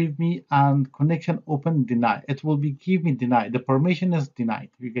 it gives me and connection open deny. It will be give me deny. The permission is denied.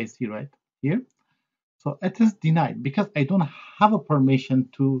 You guys see right here. So it is denied because I don't have a permission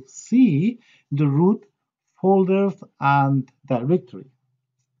to see the root folders and directory.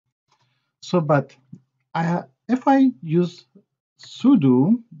 So, but if I use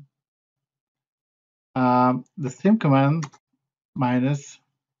sudo, the same command minus,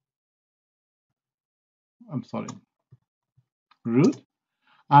 I'm sorry, root,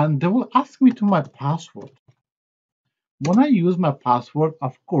 and they will ask me to my password. When I use my password,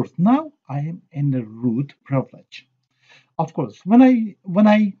 of course, now I am in the root privilege. Of course, when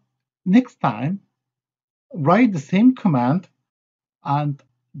I next time write the same command, and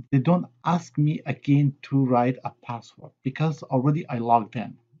they don't ask me again to write a password because already I logged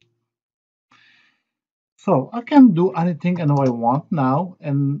in. So I can do anything and I want now,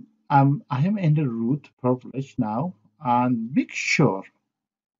 and I am in the root privilege now, and make sure.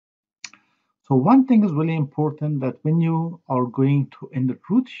 So one thing is really important that when you are going to in the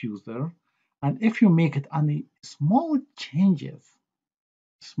root user, and if you make it any small changes,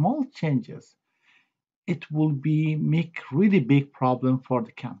 it will be make really big problem for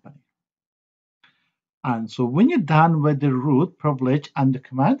the company. And so when you're done with the root privilege, and the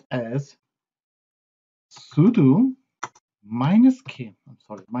command is sudo minus k.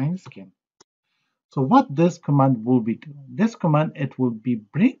 So what this command will be doing? This command, it will be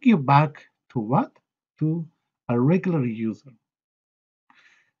bring you back to what? To a regular user.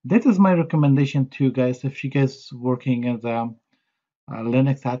 That is my recommendation to you guys. If you guys working as a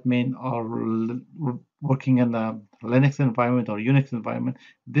Linux admin or working in a Linux environment or Unix environment,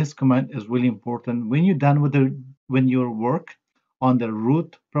 this command is really important. When you're done with when you work on the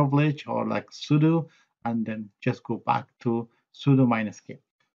root privilege or like sudo, and then just go back to sudo minus k.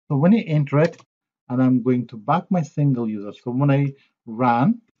 So when you enter it, and I'm going to back my single user. So when I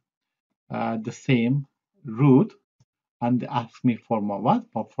run the same root, and ask me for my what?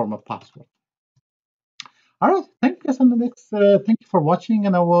 For my password. All right, thank you guys. On the next, thank you for watching,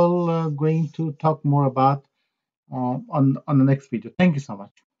 and I will going to talk more about on the next video. Thank you so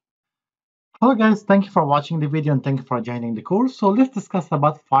much. Hello guys, thank you for watching the video and thank you for joining the course. So let's discuss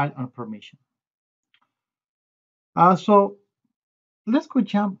about file and permission. So let's go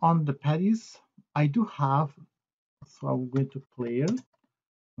jump on the pages. I do have, so I'm going to clear.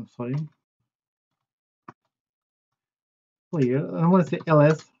 I'm sorry, clear. And I want to say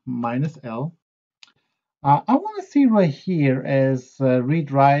ls minus l. I want to see right here as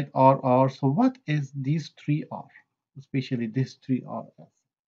read, write, r. So what is these three r? Especially these three r.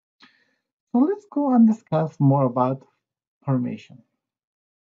 So let's go and discuss more about permission.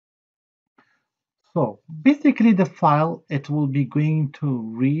 So basically the file, it will be going to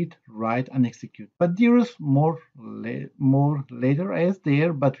read, write, and execute. But there is more later as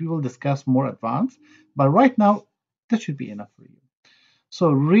there, but we will discuss more advanced. But right now, that should be enough for you.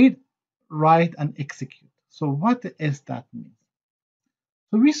 So read, write, and execute. So what is that mean?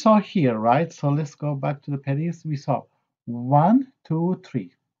 So we saw here, right? So let's go back to the pages. We saw 1, 2,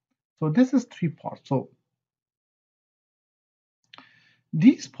 3. So this is three parts. So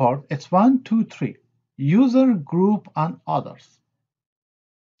this part, it's 1, 2, 3. User, group, and others.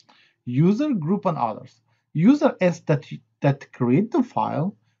 User, group, and others. User is that create the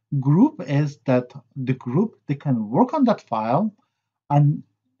file. Group is that the group, they can work on that file, and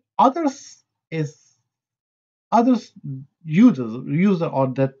others is others user or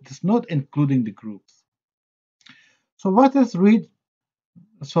that is not including the groups. So what is read?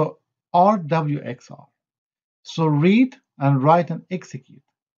 So RWXR. So read and write and execute.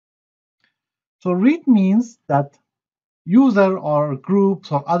 So read means that user or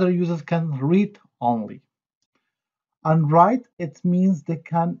groups or other users can read only. And write, it means they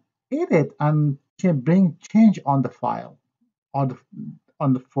can edit and bring change on the file or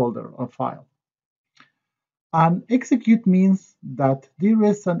on the folder or file. And execute means that there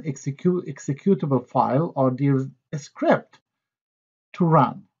is an executable file or there is a script to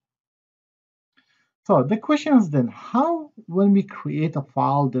run. So the question is then, how, when we create a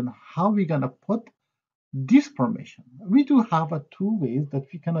file, then how are we going to put this permission? We do have two ways that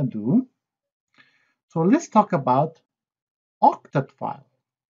we can do. So let's talk about octet file.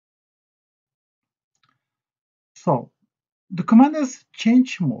 So the command is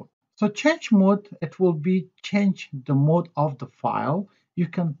change mode. So change mode, it will be change the mode of the file. You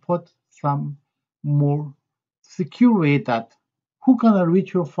can put some more secure way that who gonna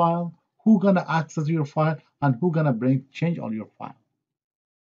read your file, who gonna access your file, and who gonna bring change on your file.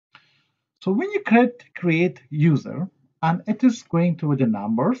 So when you create user, and it is going to the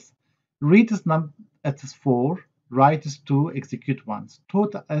numbers, read is it is 4, write is 2, execute once.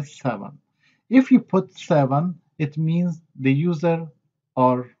 Total is 7. If you put 7, it means the user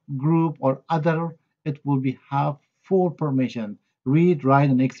or group or other, it will be have 4 permission: read, write,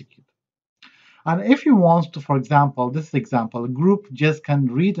 and execute. And if you want to, for example, this example, a group just can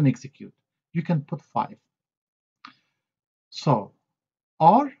read and execute, you can put 5. So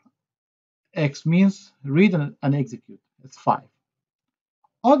or X means read and execute. It's 5.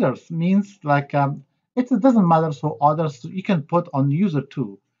 Others means like it doesn't matter. So others you can put on user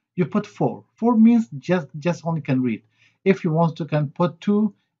 2. You put 4. 4 means just only can read. If you want to can put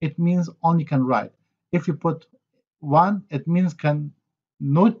 2, it means only can write. If you put 1, it means can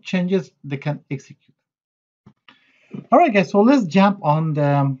no changes, they can execute. All right, guys. So let's jump on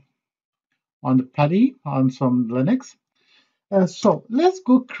the PuTTY on some Linux. So let's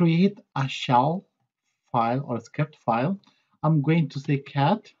go create a shell file or a script file. I'm going to say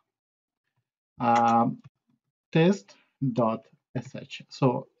cat um, test.sh.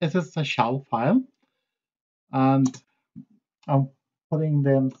 So this is a shell file, and I'm putting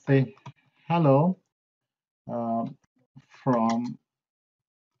them say hello um, from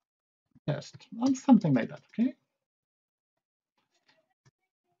test, or something like that. Okay.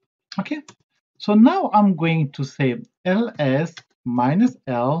 Okay. So now I'm going to say ls minus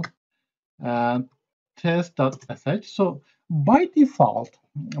l uh, test.sh. So by default,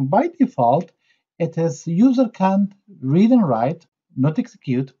 it is user can read and write, not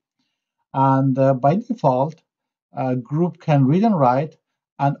execute, and by default, group can read and write,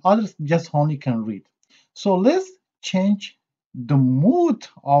 and others just only can read. So let's change the mode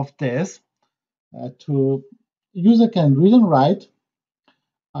of this to user can read and write,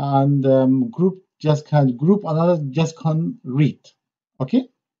 and group another just can read. Okay.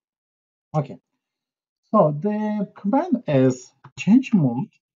 Okay. So the command is change mode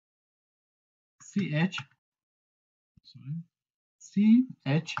ch sorry,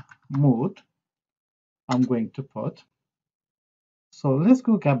 ch mode. I'm going to put. So let's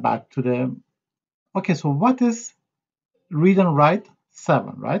go get back to the. Okay. So what is read and write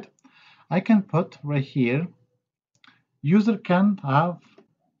 7, right? I can put right here. User can have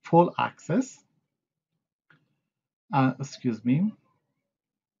full access. Excuse me,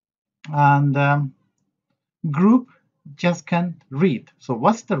 and group just can read. So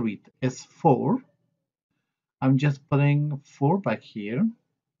what's the read? Is 4. I'm just putting 4 back here.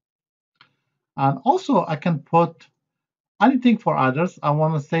 And also I can put anything for others. I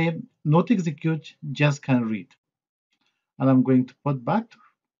want to say not execute, just can read. And I'm going to put back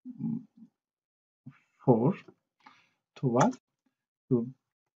 4 to what? To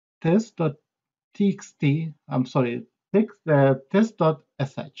test.txt. I'm sorry,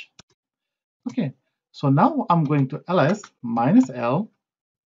 test.sh. Okay. So now I'm going to ls minus l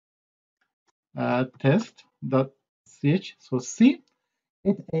test.ch. So see,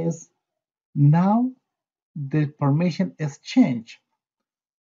 it is now the permission is changed.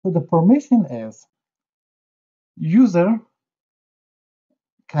 So the permission is user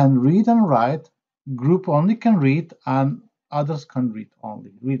can read and write, group only can read, and others can read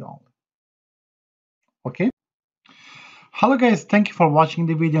only. Okay. Hello guys, thank you for watching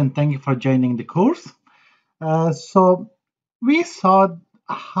the video and thank you for joining the course. So we saw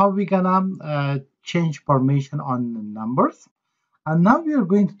how we gonna change permission on the numbers, and now we are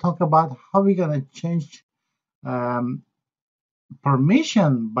going to talk about how we gonna change um,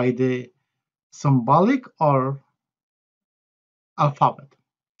 permission by the symbolic or alphabet.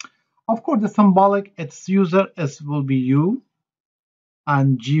 Of course, the symbolic, its user is will be U,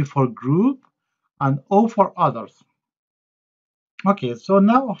 and G for group, and O for others. Okay, so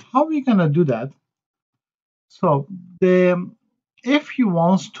now how we gonna do that? So the if you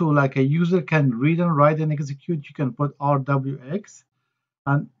want to like a user can read and write and execute, you can put RWX,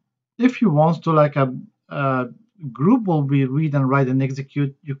 and if you want to like a group will be read and write and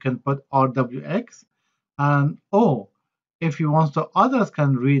execute, you can put RWX, and O if you want to others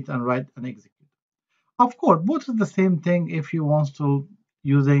can read and write and execute. Of course, both is the same thing if you want to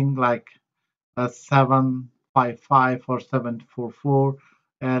using like a 755 or 744,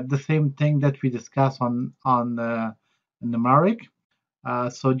 the same thing that we discussed on numeric.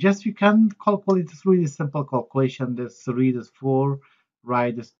 So just you can calculate this really simple calculation. This read is 4,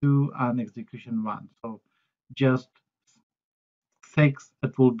 write is 2, and execution 1. So just 6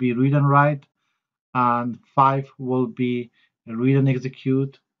 it will be read and write, and 5 will be read and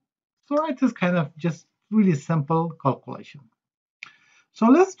execute. So it is kind of just really simple calculation. So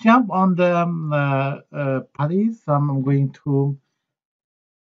let's jump on the PuTTY. I'm going to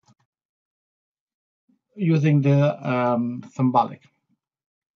using the symbolic.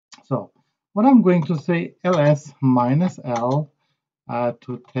 So what I'm going to say ls minus l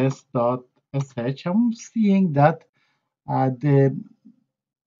to test.sh. I'm seeing that the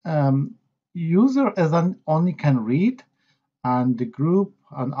user is only can read, and the group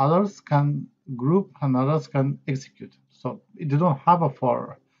and others can execute. So they don't have a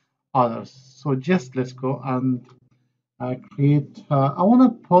for others. So just let's go and create. I want to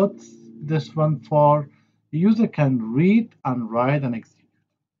put this one for the user can read and write and execute.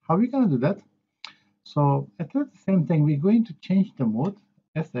 How are we going to do that? So it's the same thing. We're going to change the mode,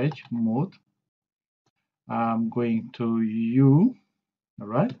 sh mode. I'm going to u, all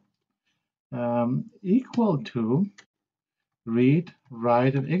right, equal to read,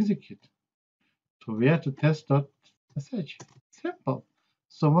 write, and execute. So we have to test sh. Simple.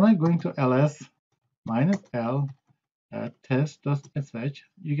 So when I go into ls minus l test.sh,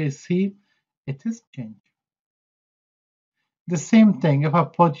 you guys see it is changed. The same thing if I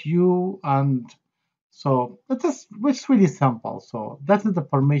put u, and so that is, it's really simple. So that is the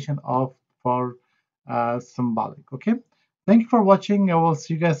permission of for symbolic. Okay. Thank you for watching. I will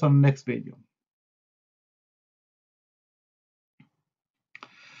see you guys on the next video.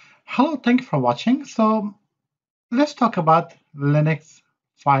 Hello, thank you for watching. So let's talk about Linux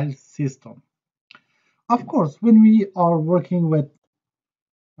file system. Of course, when we are working with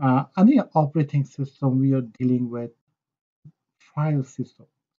any operating system, we are dealing with file system.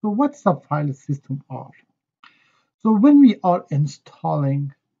 So what's a file system are? So when we are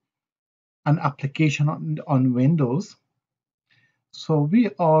installing an application on Windows, so we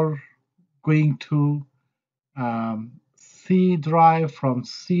are going to C drive. From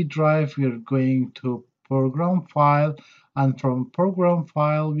C drive, we are going to program file, and from program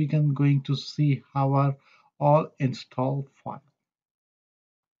file, we can going to see our all install file.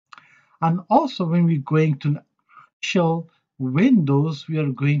 And also when we're going to actual Windows, we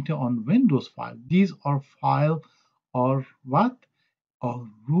are going to on Windows file. These are file or what? Or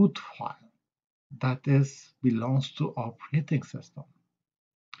root file. That is belongs to operating system.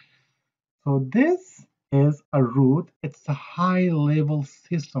 So this is a root. It's a high level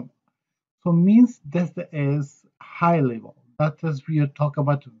system. So means this is high level. That is we are talking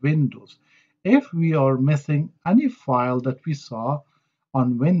about Windows. If we are missing any file that we saw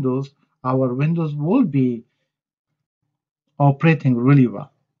on Windows, our Windows will be operating really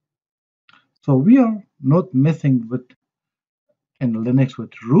well. So we are not messing with in Linux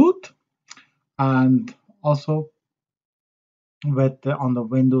with root, and also with on the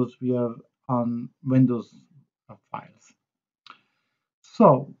Windows we are on Windows files.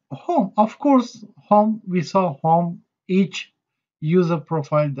 So home, of course, home, we saw home, each user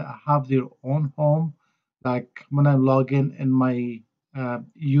profile that have their own home. Like when I log in my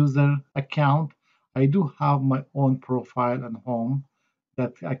user account, I do have my own profile and home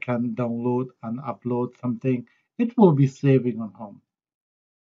that I can download and upload something. It will be saving on home.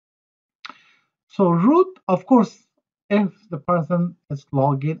 So root, of course, if the person is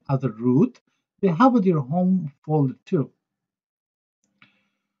logged in as a root, they have their home folder too.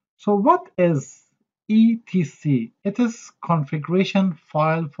 So what is etc? It is configuration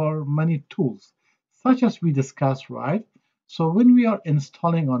file for many tools, such as we discussed, right? So when we are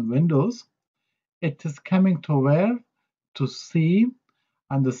installing on Windows, it is coming to where? To C,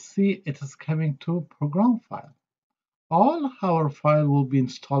 and the C, it is coming to program file. All our file will be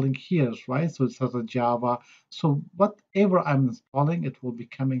installing here, right? So it's as a Java. So whatever I'm installing, it will be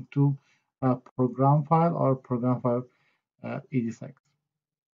coming to a program file or program file 86.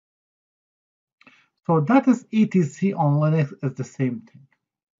 So that is etc on Linux is the same thing.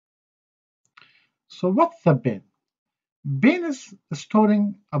 So what's the bin? Bin is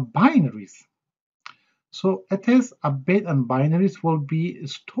storing a binaries. So it is a bit and binaries will be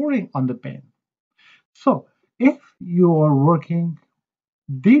storing on the bin. So if you are working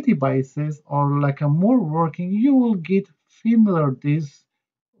databases or like a more working, you will get familiar these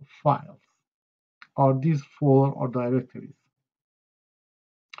files or these folder or directories.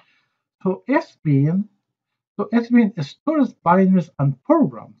 So SBN, so SBN stores binaries and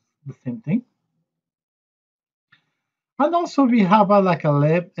programs, the same thing. And also we have a, like a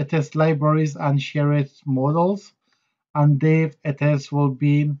lab, it is libraries and shared models. And Dave, it is will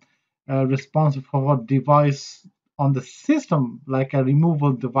be responsible for device on the system, like a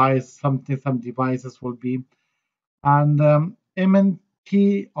removal device, something, some devices will be. And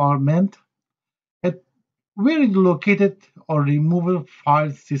MNT or MENT, it where is located or removal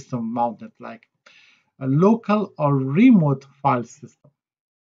file system mounted, like a local or remote file system.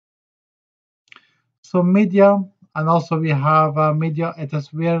 So media, and also we have media. It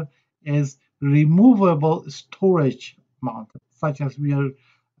is where is removable storage mounted, such as we are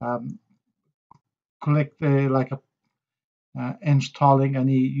collect like a, installing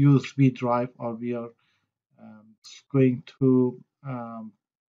any USB drive, or we are going to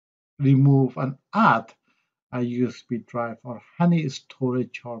remove and add a USB drive or any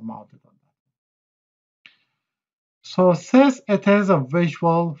storage or mounted on that. So says it is a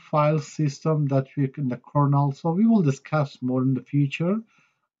visual file system that we in the kernel. So we will discuss more in the future.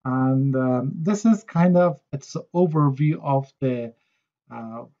 And this is kind of it's an overview of the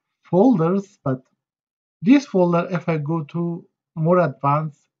uh, folders. But this folder, if I go to more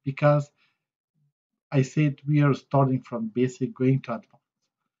advanced, because I said we are starting from basic going to advanced,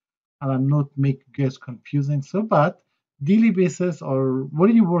 and I'm not making guys confusing. So, but daily basis or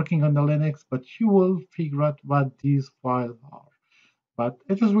when you're working on the Linux, but you will figure out what these files are. But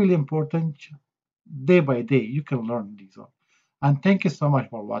it is really important day by day. You can learn these all. And thank you so much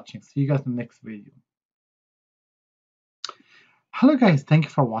for watching. See you guys in the next video. Hello guys, thank you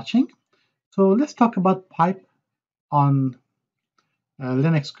for watching. So let's talk about pipe on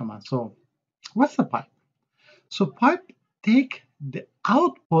Linux command. So what's a pipe? So pipe take the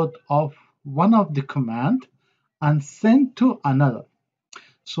output of one of the command and send to another.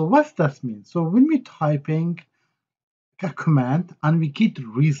 So what does that mean? So when we're typing a command and we get the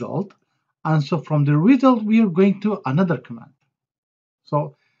result, and so from the result we are going to another command.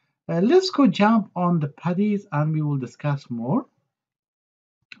 So let's go jump on the PADIs and we will discuss more.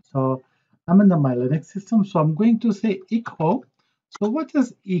 So I'm in my Linux system, so I'm going to say echo. So what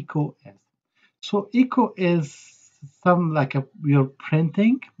does echo is? So echo is some like you're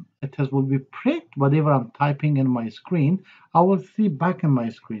printing. It will be print whatever I'm typing in my screen. I will see back in my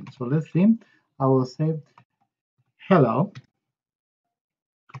screen. So let's see. I will say hello.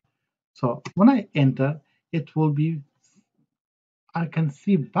 So when I enter, it will be, I can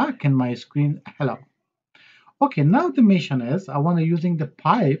see back in my screen hello. Okay, now the mission is I want to using the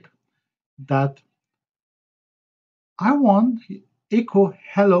pipe that I want echo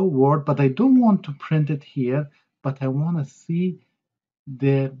hello world, but I don't want to print it here, but I want to see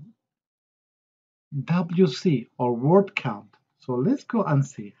the WC or word count. So let's go and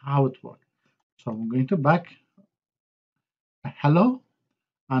see how it works. So I'm going to back hello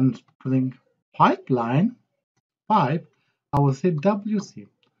and putting pipeline pipe, I will say WC.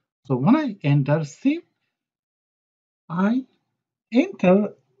 So when I enter C, I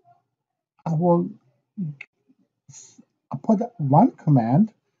enter, I will put one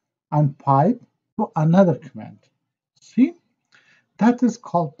command and pipe to another command. See, that is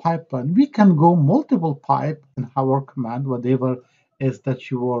called pipeline. We can go multiple pipe in our command, whatever is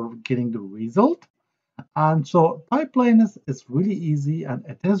that you are getting the result. And so pipeline is really easy and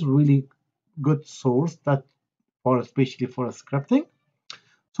it is really good source that for especially for scripting.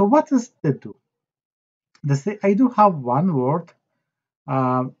 So what does it do? They say I do have one word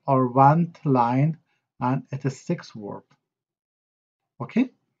or one line and it is 6 words.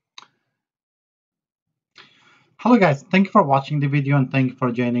 Okay. Hello guys, thank you for watching the video and thank you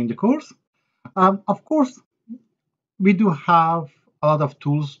for joining the course. Of course, we do have a lot of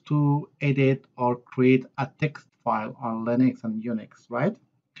tools to edit or create a text file on Linux and Unix, right?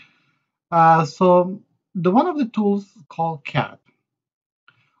 So the one of the tools called cat.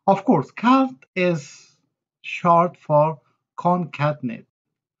 Of course, cat is short for concatenate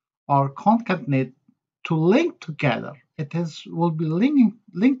or concatenate to link together. It is will be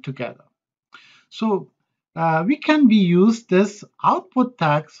linked together. So we can be use this output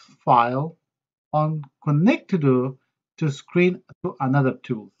text file on connect to screen to another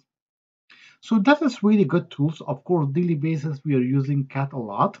tool. So that is really good tools. Of course, daily basis we are using cat a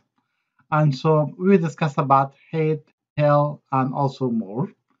lot. And so we discuss about head, tail, and also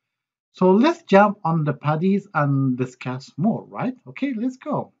more. So let's jump on the PADIs and discuss more, right? Okay, let's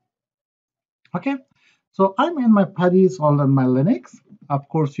go. Okay, so I'm in my PADIs all on my Linux. Of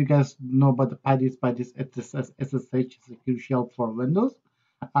course, you guys know about the PADIs. PADIs, it is SSH is crucial for Windows,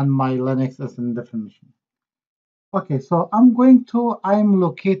 and my Linux is in different machine. Okay, so I'm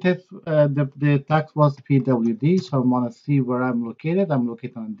located, the tax was PWD, so I want to see where I'm located. I'm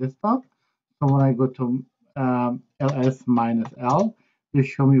located on desktop. So when I go to ls-l, they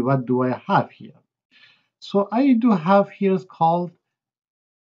show me what do I have here. So I do have here is called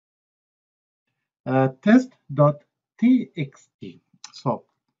test.txt. So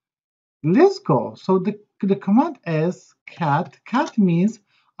let's go. So the command is cat. Cat means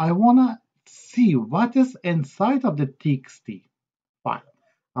I want to see what is inside of the txt file.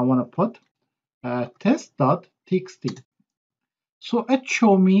 I want to put test.txt. So it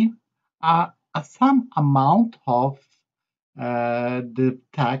show me some amount of the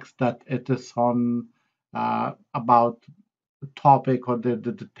text that it is on about the topic or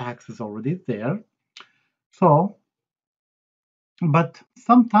the text is already there. So, but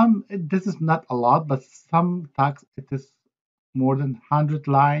sometimes this is not a lot, but some text it is more than 100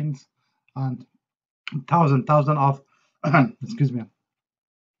 lines and thousand of excuse me,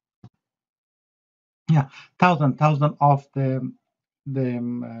 yeah, thousand of the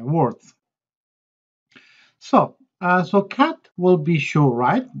words. So, so cat will be sure,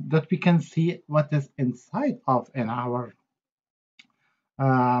 right, that we can see what is inside of in our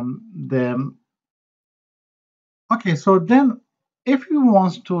the. Okay, so then if you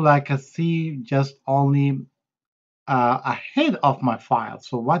want to like see just only ahead of my file,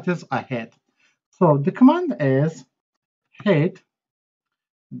 so what is ahead? So the command is head,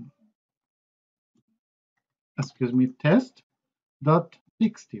 test.txt.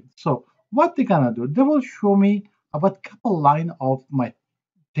 So what they're gonna do, they will show me about couple line of my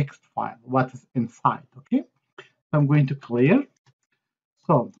text file, what is inside. Okay, so I'm going to clear.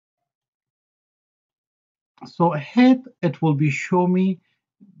 So head, it will be show me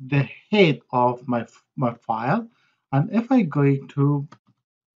the head of my file, and if I go to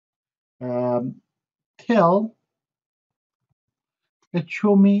tell, it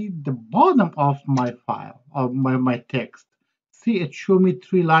show me the bottom of my file of my text. See, it show me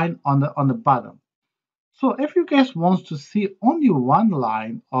 3 line on the bottom. So if you guys want to see only 1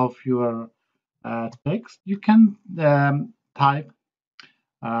 line of your text, you can type.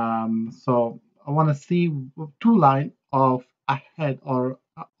 So I want to see 2 line of ahead or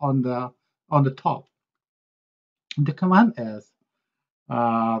on the top. The command is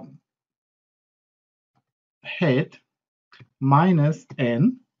uh, head minus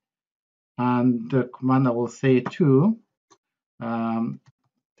n, and the command I will say to um,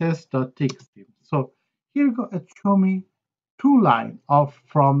 test.txt. So here you go, it show me 2 line of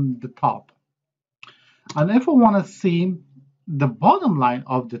from the top. And if I want to see the bottom line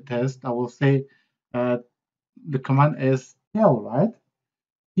of the test, I will say uh, the command is tell, right?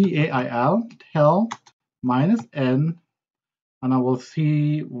 T-A-I-L, tell minus n, and I will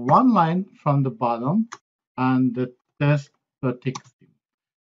see 1 line from the bottom and the test.txt.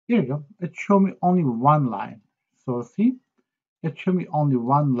 Here you go. It showed me only 1 line. So see, it showed me only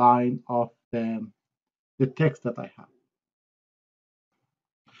 1 line of the text that I have.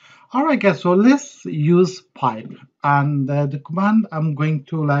 All right, guys. So let's use pipe, and the command I'm going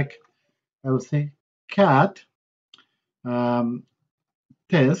to I will say cat um,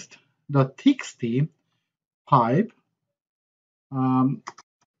 test.txt pipe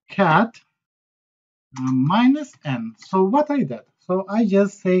cat minus n. So what I did, so I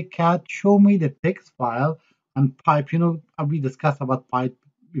just say cat show me the text file and pipe. We discussed about pipe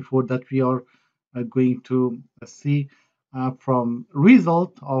before that. We are going to see from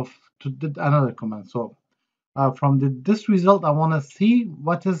result of to another command. So from this result, I want to see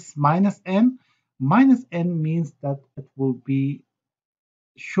what is minus n. Minus n means that it will be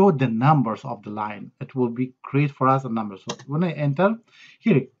show the numbers of the line. It will be create for us a number. So when I enter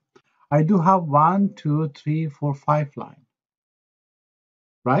here, I do have 1, 2, 3, 4, 5 line,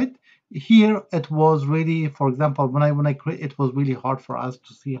 right? Here it was really, for example, when I create, it was really hard for us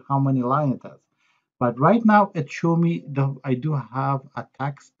to see how many line it is. But right now it show me I do have a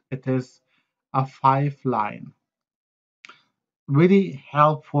text. It is a 5 line. Really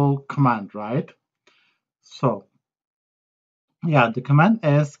helpful command, right? So yeah, the command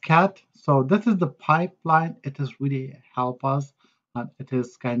is cat. So this is the pipeline. It is really help us, and it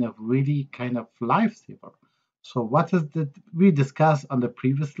is really kind of lifesaver. So what is that we discussed on the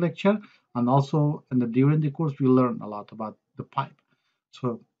previous lecture, and also during the course we learned a lot about the pipe.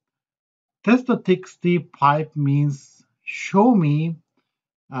 So test.txt pipe means show me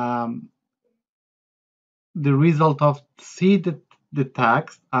um, the result of see the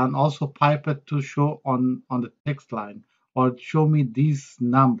text and also pipe it to show on the text line, or show me these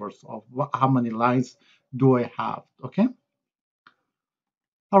numbers of how many lines do I have. Okay,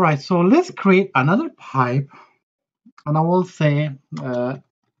 all right, so let's create another pipe, and I will say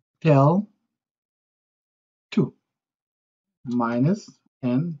tell 2 minus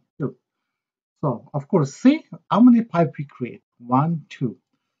n 2. So of course, see how many pipe we create, 1 2.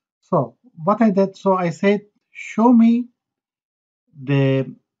 So what I did, so I said show me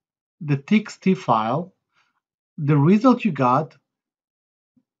the txt file, the result you got.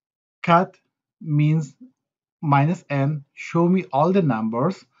 Cat means minus n, show me all the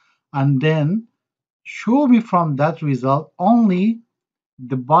numbers, and then show me from that result only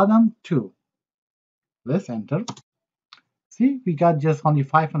the bottom 2. Let's enter. See, we got just only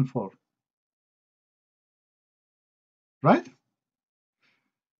 5 and 4, right?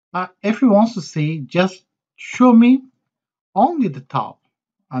 If you want to see, just show me only the top,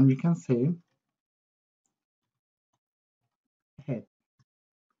 and we can say head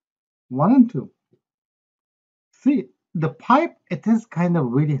 1 and 2. See, the pipe, it is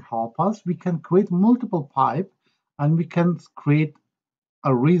really help us. We can create multiple pipe, and we can create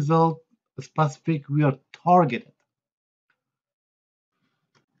a result specific we are targeted.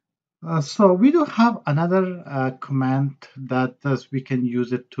 So we do have another command that we can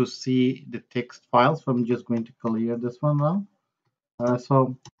use it to see the text file. So I'm just going to clear this one now.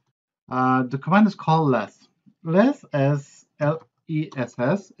 The command is called less. Less as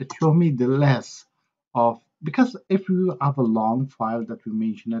less. It shows me the less of, because if you have a long file that we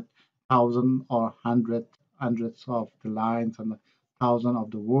mentioned it 1,000 or 100 hundreds of the lines and thousands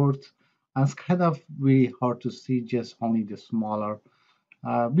of the words. And it's kind of really hard to see just only the smaller.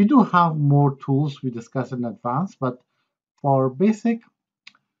 We do have more tools we discuss in advance, but for basic,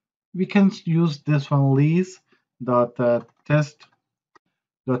 we can use this one,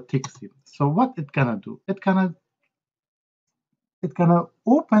 test.txt. So what it gonna do? It gonna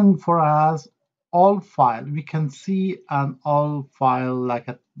open for us all file. We can see an all file like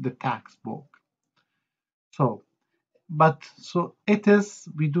the textbook. So, so it is.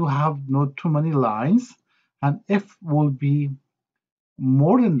 We do have not too many lines, and if will be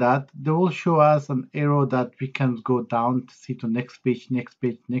more than that, they will show us an arrow that we can go down to see to next page, next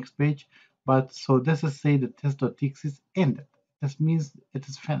page, next page. But so this is say the test.txt is ended. This means it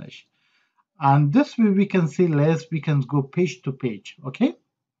is finished. And this way we can see less, we can go page to page, okay?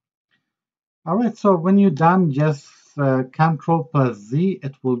 All right, so when you're done, just Control plus Z,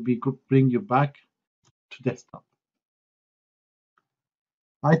 it will be good, bring you back to desktop.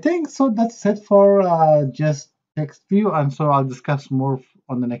 I think so that's it for just text view, and so I'll discuss more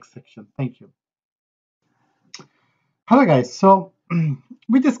on the next section. Thank you. Hello guys, so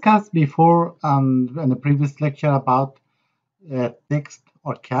we discussed before in the previous lecture about text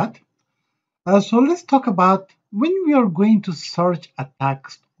or cat. So let's talk about when we are going to search a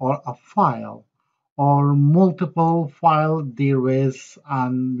text or a file or multiple file there is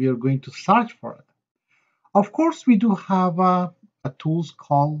and we are going to search for it. Of course, we do have a tools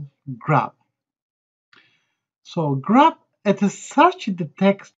called grab. So grab, it is search the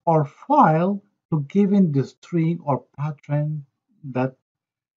text or file to given the string or pattern that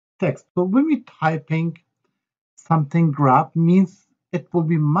text. So when we typing something grab means it will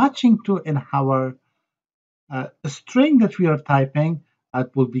be matching to in our string that we are typing,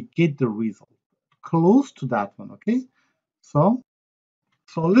 it will be get the result close to that one. Okay, so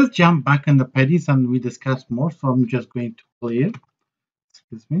let's jump back in the pages and we discuss more. So I'm just going to clear.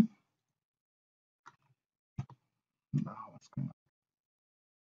 Excuse me. What's going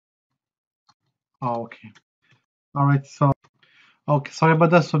on? Oh, okay. All right. So okay, sorry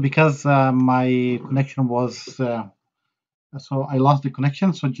about that. So because my connection was so I lost the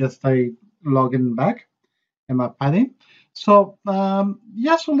connection. So just I log in back. Am I padding? So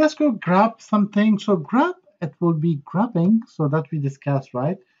yeah, so let's go grab something. So grab, it will be grabbing, so that we discussed,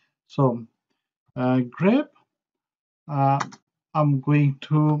 right? So grab, uh, I'm going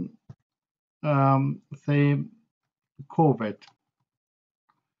to say COVID,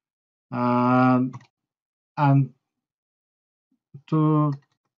 and to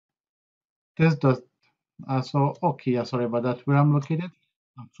this does so okay, yeah, sorry about that. Where I'm located,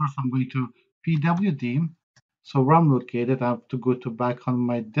 first I'm going to pwd. So where I'm located, I have to go to back on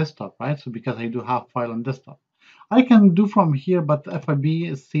my desktop, right? So because I do have file on desktop, I can do from here, but if I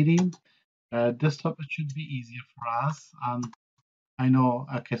be city desktop, it should be easier for us. And I know,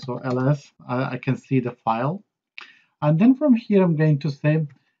 okay, so ls, I can see the file. And then from here, I'm going to say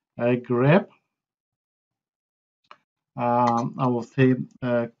grep. I will say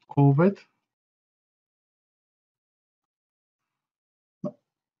COVID.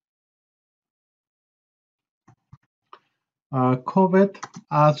 COVID.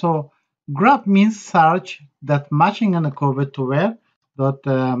 So grep means search that matching on a COVID to where dot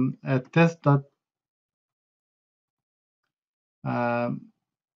test dot um,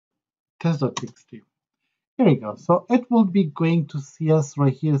 test.txt. Here we go. So it will be going to see us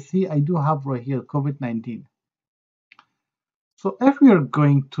right here. See, I do have right here COVID-19. So if we are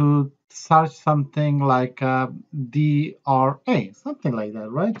going to search something like DRA, something like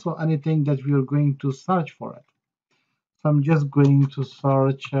that, right? So anything that we are going to search for it. So I'm just going to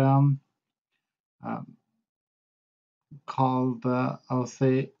search um, called, I'll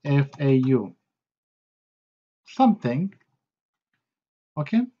say FAU, something,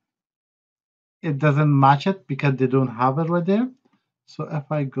 okay? It doesn't match it because they don't have it right there. So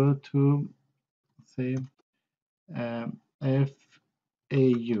if I go to, say, FAU,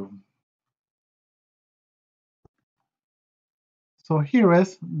 so here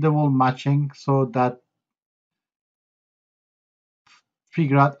is the whole matching, so that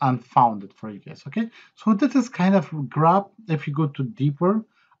figure out and found it for you guys. Okay, so this is kind of grab if you go to deeper,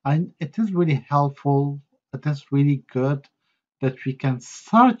 and it is really helpful. It is really good that we can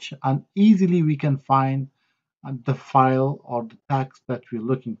search and easily we can find the file or the text that we're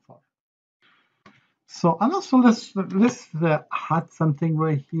looking for. So and also let's add something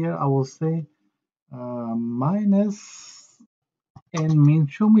right here. I will say minus n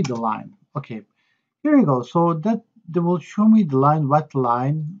means show me the line. Okay, here we go. So that they will show me the line, what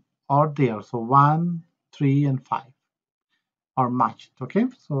line are there. So 1, 3, and 5 are matched. Okay,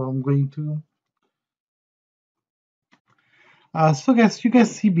 so I'm going to So guys, you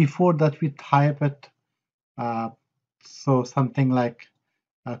guys see before that we type it, uh, so something like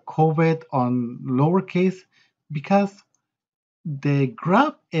COVID on lowercase, because the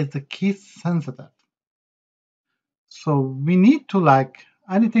graph is a case sensitive. So we need to like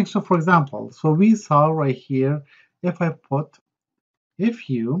anything. So for example, so we saw right here, if I put if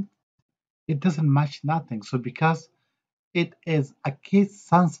you, it doesn't match nothing. So because it is a case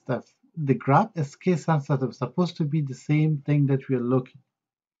sensitive, the graph is case sensitive, supposed to be the same thing that we are looking.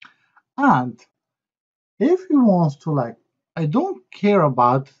 And if you want to like, I don't care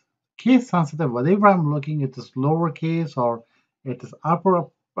about case sensitive, whatever I'm looking, it is lowercase or it is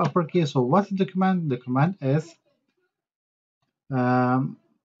uppercase. So what's the command? The command is um,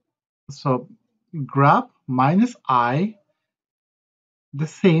 so grab minus I, the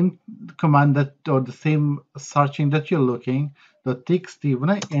same command that or the same searching that you're looking, the txt. When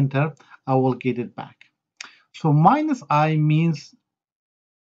I enter, I will get it back. So minus I means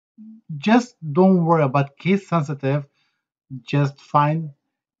just don't worry about case sensitive. Just find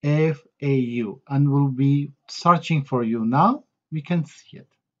FAU and we'll be searching for you. Now we can see it.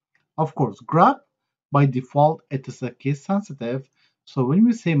 Of course, grab by default it is a case sensitive. So when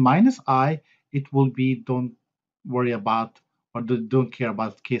we say minus I, it will be don't worry about or don't care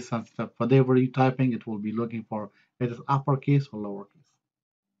about case sensitive. Whatever you're typing, it will be looking for it is uppercase or lowercase.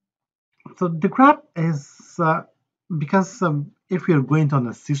 So the grab is because if you're going to on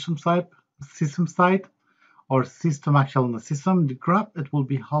a system side, or system actual in the system, the grab it will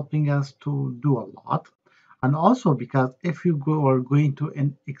be helping us to do a lot. And also because if you go are going to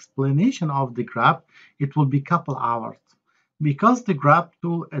an explanation of the grab, it will be couple hours. Because the grab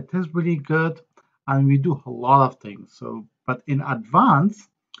tool it is really good and we do a lot of things. So but in advance,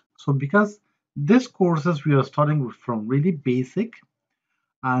 so because this courses we are starting with from really basic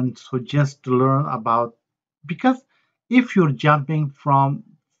and so just to learn about because if you're jumping from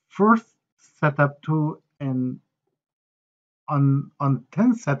first setup to an on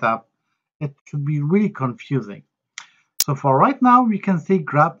 10 setup, it could be really confusing. So for right now, we can say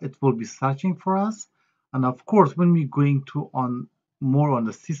grab, it will be searching for us. And of course, when we're going to on more on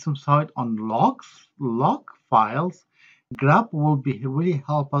the system side on log files, grab will be really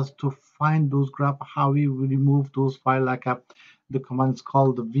help us to find those grab, how we remove those files like the command is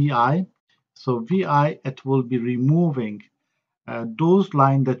called the VI. So VI, it will be removing those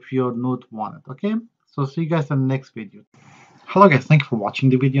lines that we are not wanted. Okay. So see you guys in the next video. Hello guys, thank you for watching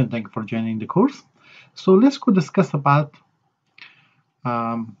the video and thank you for joining the course. So let's go discuss about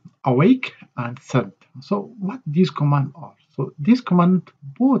awake and set. So what these commands are. So these commands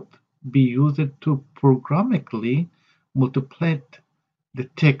both be used to programmatically manipulate the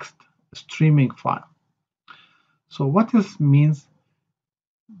text streaming file. So what this means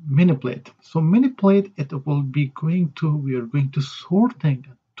manipulate. So manipulate it will be going to we are going to sorting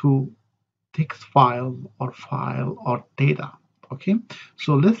to text file or data. Okay,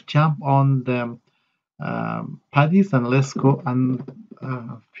 so let's jump on the Paddy's and let's go and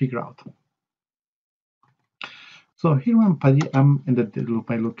figure out. So here I'm Paddy, I'm in the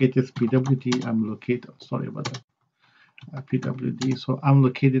my located is PWD, I'm located, sorry about that, PWD, so I'm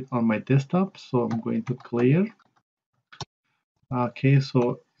located on my desktop, so I'm going to clear. Okay,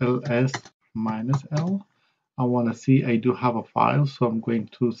 so ls minus L, I want to see I do have a file, so I'm going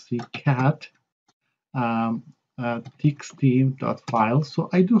to see cat um, txt.file. So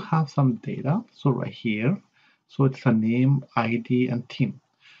I do have some data. So right here, so it's a name, ID, and team.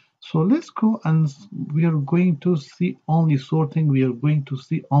 So let's go and we are going to see only sorting. We are going to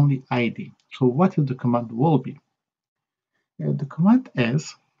see only ID. So what is the command will be? The command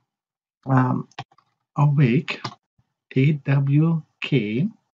is awake awk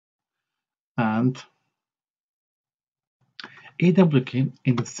and awk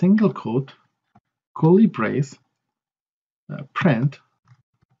in the single quote curly brace print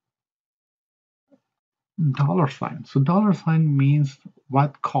dollar sign. So dollar sign means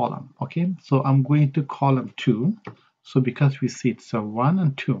what column? Okay, so I'm going to column 2. So because we see it's a 1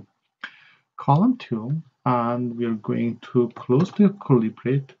 and 2, column 2, and we're going to close the curly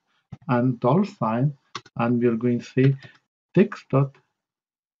brace and dollar sign, and we're going to say test.txt.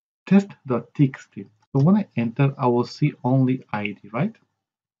 So when I enter, I will see only ID, right?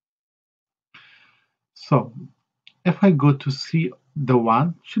 So if I go to see the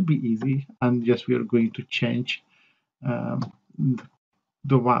one, should be easy, and yes, we are going to change um,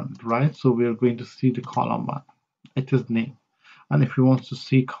 the one, right? So we are going to see the column 1. It is name. And if you want to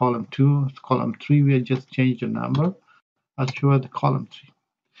see column 2, column 3, we just change the number. I'll show you the column 3.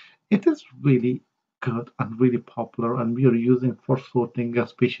 It is really good and really popular, and we are using for sorting,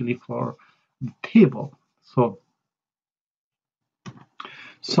 especially for the table. So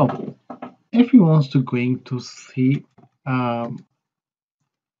So if you want to going to see, um,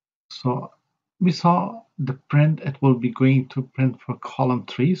 so we saw the print, it will be going to print for column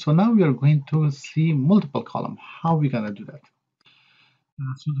 3. So now we are going to see multiple column. How are we going to do that?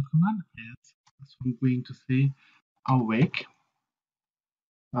 So the command is, so I'm going to say awake,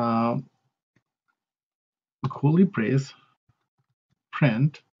 um, curly brace,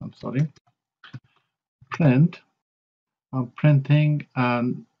 print, I'm sorry, print, printing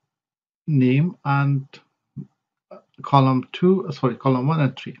and name and column 2, sorry, column 1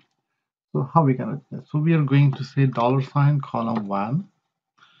 and 3. So how we gonna do that? So we are going to say dollar sign column one,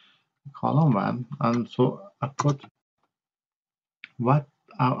 and so I put what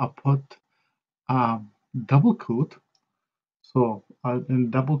I put double quote. So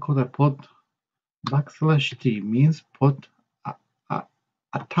in double quote I put backslash t means put a, a,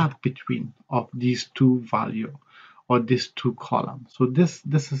 a tab between of these two value or these two columns. So this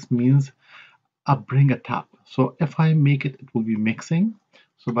is means I bring a tab. So if I make it, it will be mixing.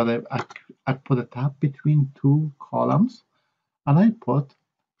 So but I put a tab between two columns and I put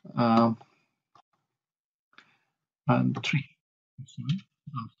um, and 3. Sorry.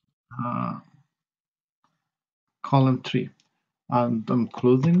 Uh, column 3. And I'm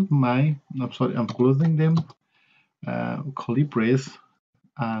closing my, I'm sorry, I'm closing them, curly brace,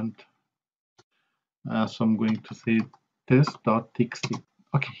 and so I'm going to say test.txt.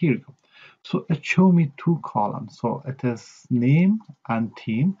 Okay, here we go. So it show me two columns. So it is name and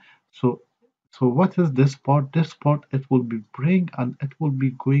theme. So what is this part? This part it will be bring and it will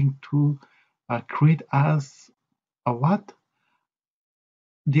be going to create as a what?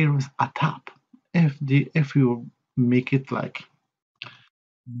 There is a tab. If you make it like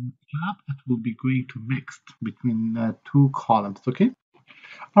tab, it will be going to mixed between two columns. Okay.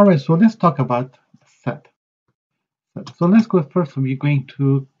 All right. So let's talk about set. So let's go first. We're going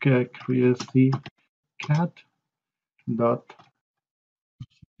to create the cat dot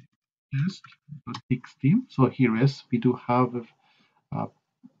test.txt. So here is we do have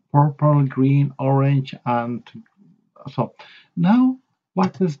purple, green, orange, and so now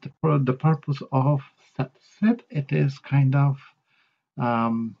what is the purpose of set? Set it is kind of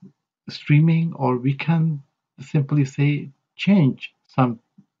um, streaming, or we can simply say change some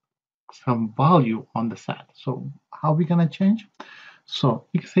value on the set. So how are we gonna change? So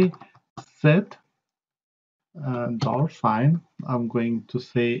you can say set dollar sign. I'm going to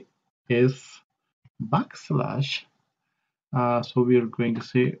say is backslash. So we are going to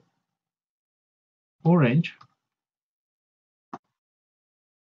say orange,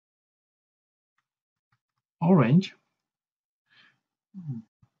 orange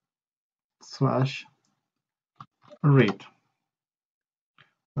slash rate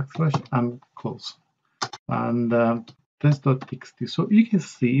backslash and close. And test.txt. So you can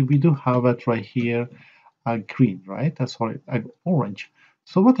see we do have it right here, green, right? Sorry, orange.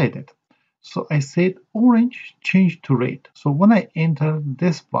 So what I did, so I said orange change to red. So when I enter,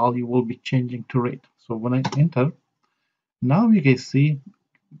 this value will be changing to red. So when I enter, now you can see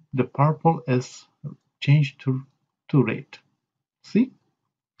the purple is changed to red. See?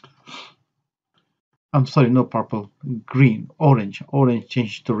 I'm sorry, no purple, green, orange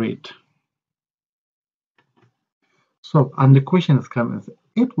changed to red. So, and the question is coming,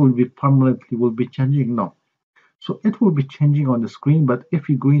 it will be permanently will be changing? No. So it will be changing on the screen, but if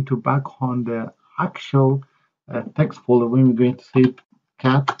you're going to back on the actual text folder, when we're going to say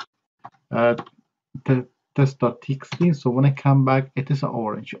cat uh, test.txt, so when I come back, it is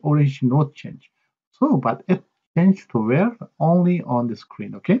orange not change. So, but it changed to where? Only on the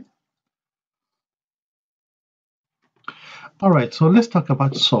screen, okay? All right, so let's talk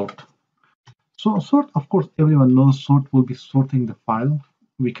about sort. So sort, of course, everyone knows sort will be sorting the file.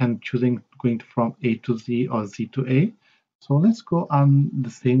 We can choosing going from A to Z or Z to A. So let's go on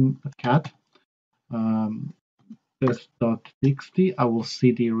the same cat um, test.txt. I will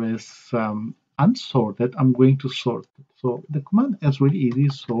see there is unsorted. I'm going to sort it. So the command is really easy.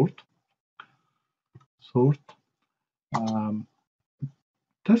 Sort um,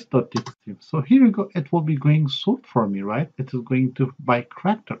 test.txt. So here you go. It will be going sort for me, right? It is going to by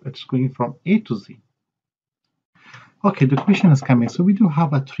character. It's going from A to Z. Okay, the question is coming. So we do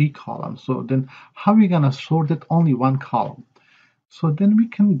have a three column. So then how are we gonna sort it only one column? So then we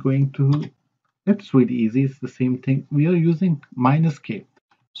can going to, it's really easy. It's the same thing. We are using minus K.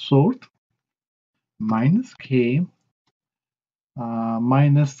 Sort minus K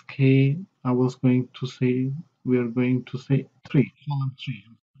minus K. I was going to say, we are going to say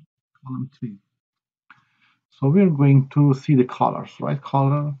column three. So we are going to see the colors, right?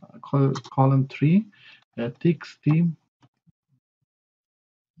 Column three, txt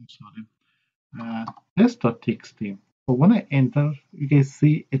I'm sorry, uh, test.txt. So when I enter, you guys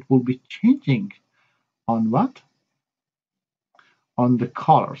see it will be changing on what? On the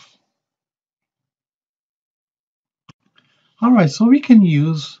colors. All right, so we can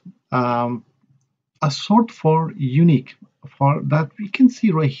use a sort for unique. For that, we can see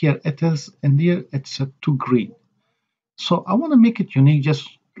right here, it is in there, it's a to green. So I want to make it unique, just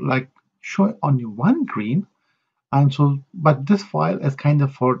like show only one green. And so, but this file is kind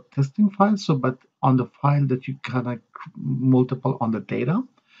of for testing file. So, but on the file that you kind of multiple on the data.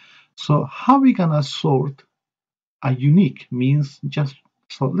 So how we gonna sort a unique means just,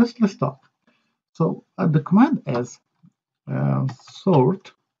 so let's start. So the command is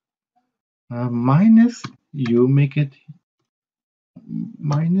sort minus u, make it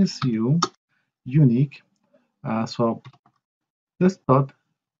minus u unique. So this dot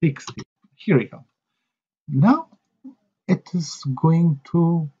txt. Here we go. Now it is going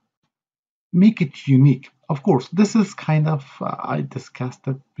to make it unique. Of course, this is kind of I discussed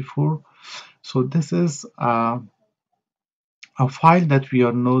it before. So this is a file that we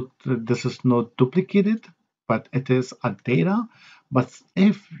are not. This is not duplicated, but it is a data. But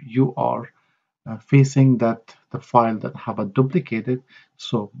if you are facing that the file that have a duplicated,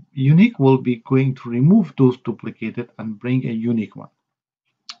 so unique will be going to remove those duplicated and bring a unique one.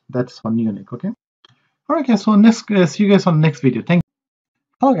 That's on unique. Okay. All right, guys. So next, see you guys on the next video. Thank you.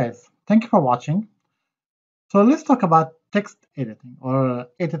 Hello, guys. Thank you for watching. So let's talk about text editing or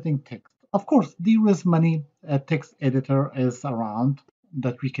editing text. Of course, there is many text editor is around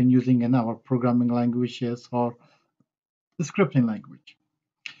that we can using in our programming languages or the scripting language.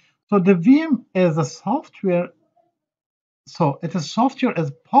 So the VM is a software. So it is software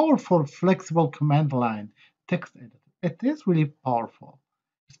as powerful, flexible command line text editor. It is really powerful,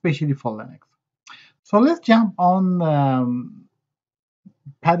 especially for Linux. So let's jump on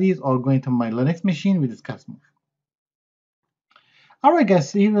Paddy's or going to my Linux machine. We discuss more. All right,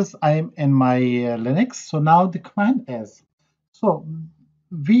 guys, here is I am in my Linux. So now the command is, so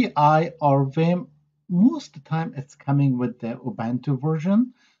vi or vim, most of the time it's coming with the Ubuntu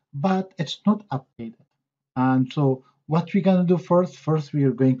version, but it's not updated. And so what we're going to do first we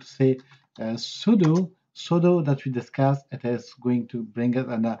are going to say sudo that we discussed. It is going to bring us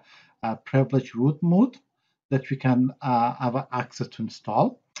in a privileged root mode that we can have access to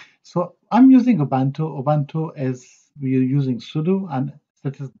install. So I'm using Ubuntu. Ubuntu is we're using sudo and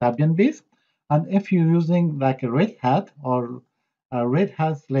that is Debian based. And if you're using like a Red Hat or a Red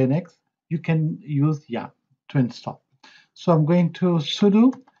Hat Linux, you can use to install. So I'm going to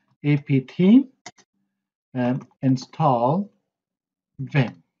sudo apt and install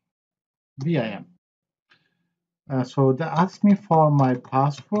vim. So they ask me for my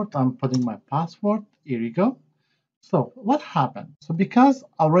password. I'm putting my password. Here you go. So what happened? So because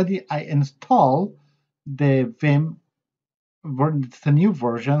already I installed the Vim, it's the new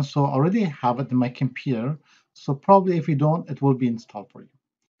version, so already I have it in my computer. So probably if you don't, it will be installed for you.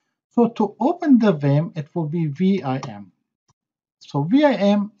 So to open the Vim, it will be vim. So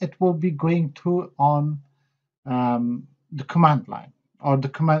vim, it will be going to on the command line or the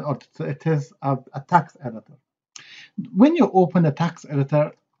command, or it is a text editor. When you open a text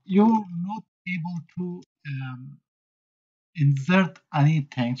editor, you're not able to insert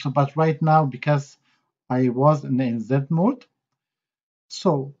anything. So, but right now, because I was in the insert mode,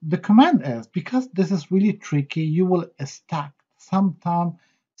 so the command is, because this is really tricky, you will stack. Sometimes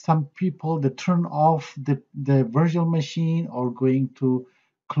some people they turn off the virtual machine or going to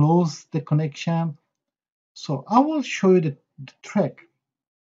close the connection. So I will show you the trick.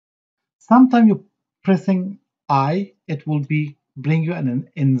 Sometimes you pressing I, it will be bring you in an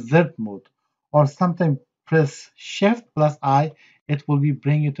insert mode, or sometimes press Shift plus I, it will be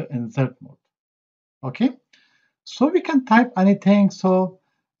bring you to insert mode. Okay, so we can type anything. So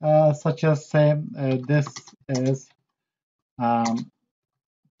such as say this is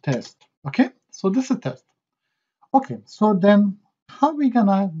test. Okay, so this is test. Okay, so then how we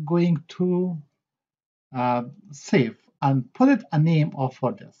gonna going to save and put it a name of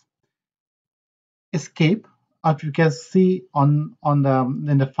for this? Escape, as you can see on the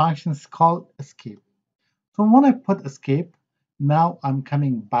in the functions called escape. So when I put escape, now I'm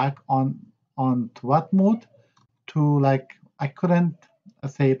coming back on to what mode? To like I couldn't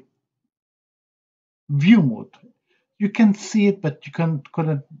say view mode. You can see it, but you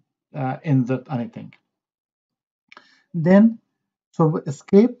couldn't insert anything. Then so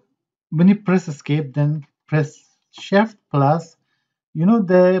escape. When you press escape, then press Shift plus. You know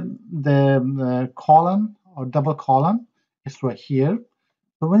the colon or double colon is right here.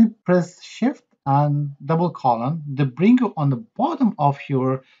 So when you press Shift and double colon, they bring you on the bottom of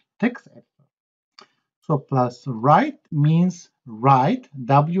your text editor. So plus right means right,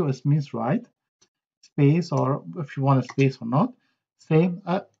 W is means right, space, or if you want a space or not, say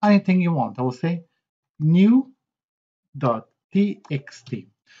anything you want. I will say new dot txt.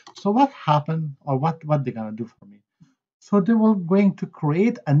 So what happened, or what they're gonna do for me? So they will going to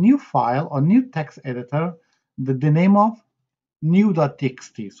create a new file or new text editor, the name of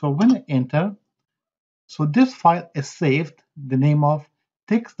new.txt. So when I enter, so this file is saved, the name of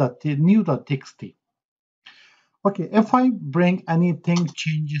text.new.txt. Okay, if I bring anything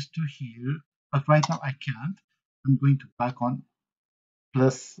changes to here, but right now I can't, I'm going to back on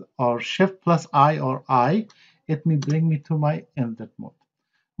plus or shift plus I, it may bring me to my insert mode.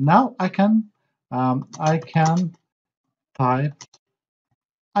 Now I can type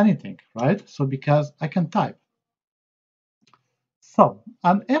anything, right? So because I can type. So,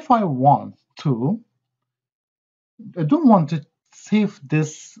 and if I want to, I don't want to save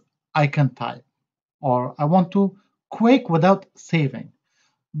this, I can type, or I want to quake without saving.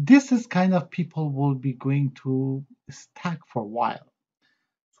 This is kind of people will be going to stack for a while.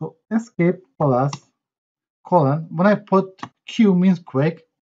 So escape plus colon, when I put Q means quick,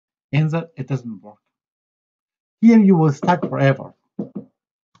 insert, it doesn't work. Here you will stack forever.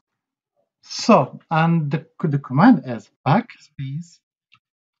 So, and the command is backspace.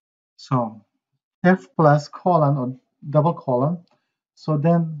 So F plus colon or double colon. So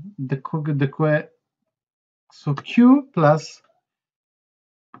then so Q plus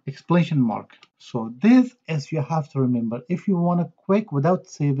exclamation mark. So this is you have to remember. If you want to quick without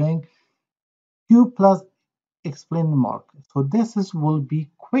saving, Q plus exclamation mark. So this is will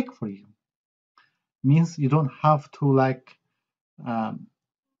be quick for you. Means you don't have to like um,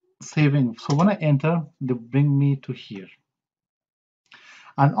 saving. So when I enter, they bring me to here.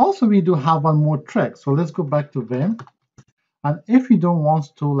 And also we do have one more trick. So let's go back to Vim. And if you don't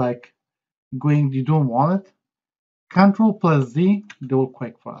want to like you don't want it, Control plus Z, they will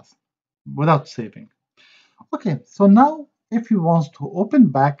quick for us without saving. Okay, so now if you want to open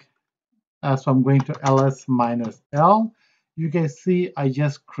back, so I'm going to ls minus L. You guys see I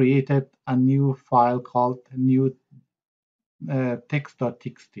just created a new file called new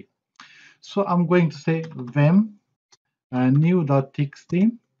text.txt. So I'm going to say vim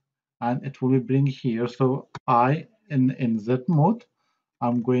new.txt, and it will bring here. So in Z mode,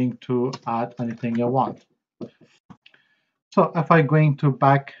 I'm going to add anything I want. So if I'm going to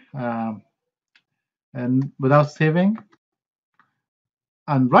back and without saving,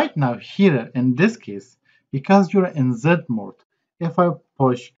 and right now here in this case, because you're in Z mode, if I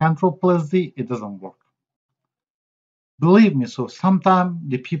push Ctrl plus Z, it doesn't work. Believe me, so sometimes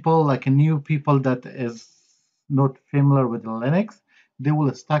the people, like new people that is not familiar with Linux, they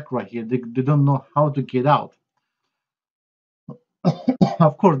will stuck right here. They don't know how to get out.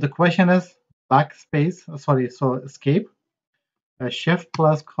 Of course, the question is backspace, sorry, so escape, shift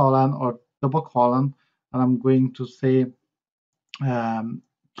plus colon or double colon, and I'm going to say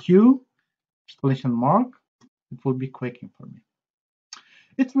Q exclamation mark. It will be quaking for me.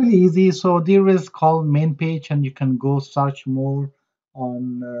 It's really easy. So there is called main page, and you can go search more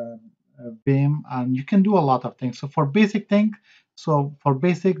on Vim, and you can do a lot of things. So for basic thing, so for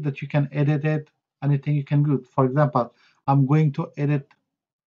basic that you can edit it, anything you can do. For example, I'm going to edit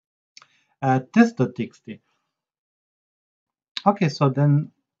test.txt. Okay, so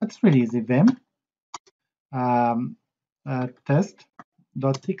then it's really easy. Vim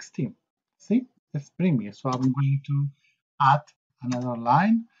test.txt. See, it's bring me. So I'm going to add another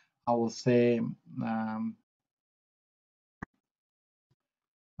line. I will say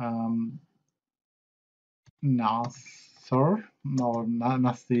Nasser or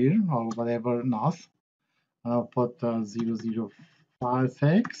Nasir or whatever Nas. And I'll put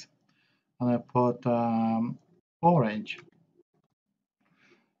 0056 and I put orange.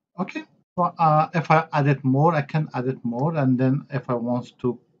 Okay. So if I add it more, I can add it more. And then if I want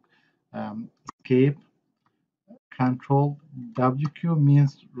to escape, Control WQ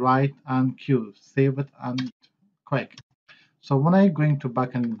means write and Q, save it and quick. So when I'm going to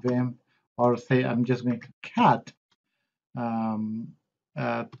back in Vim, or say I'm just going to cat um,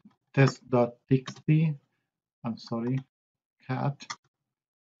 uh, test.txt, I'm sorry, cat,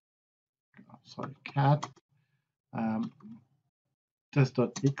 cat um,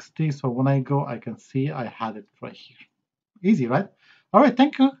 test.txt. So when I go, I can see I had it right here. Easy, right? All right,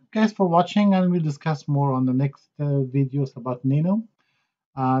 thank you guys for watching, and we'll discuss more on the next videos about Nano.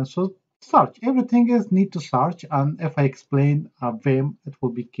 So search, everything is need to search, and if I explain Vim, it will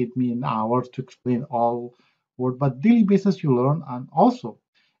be give me an hour to explain all word, but daily basis you learn. And also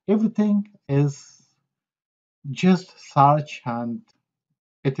Everything is just search and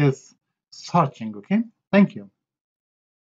it is searching. Okay. Thank you.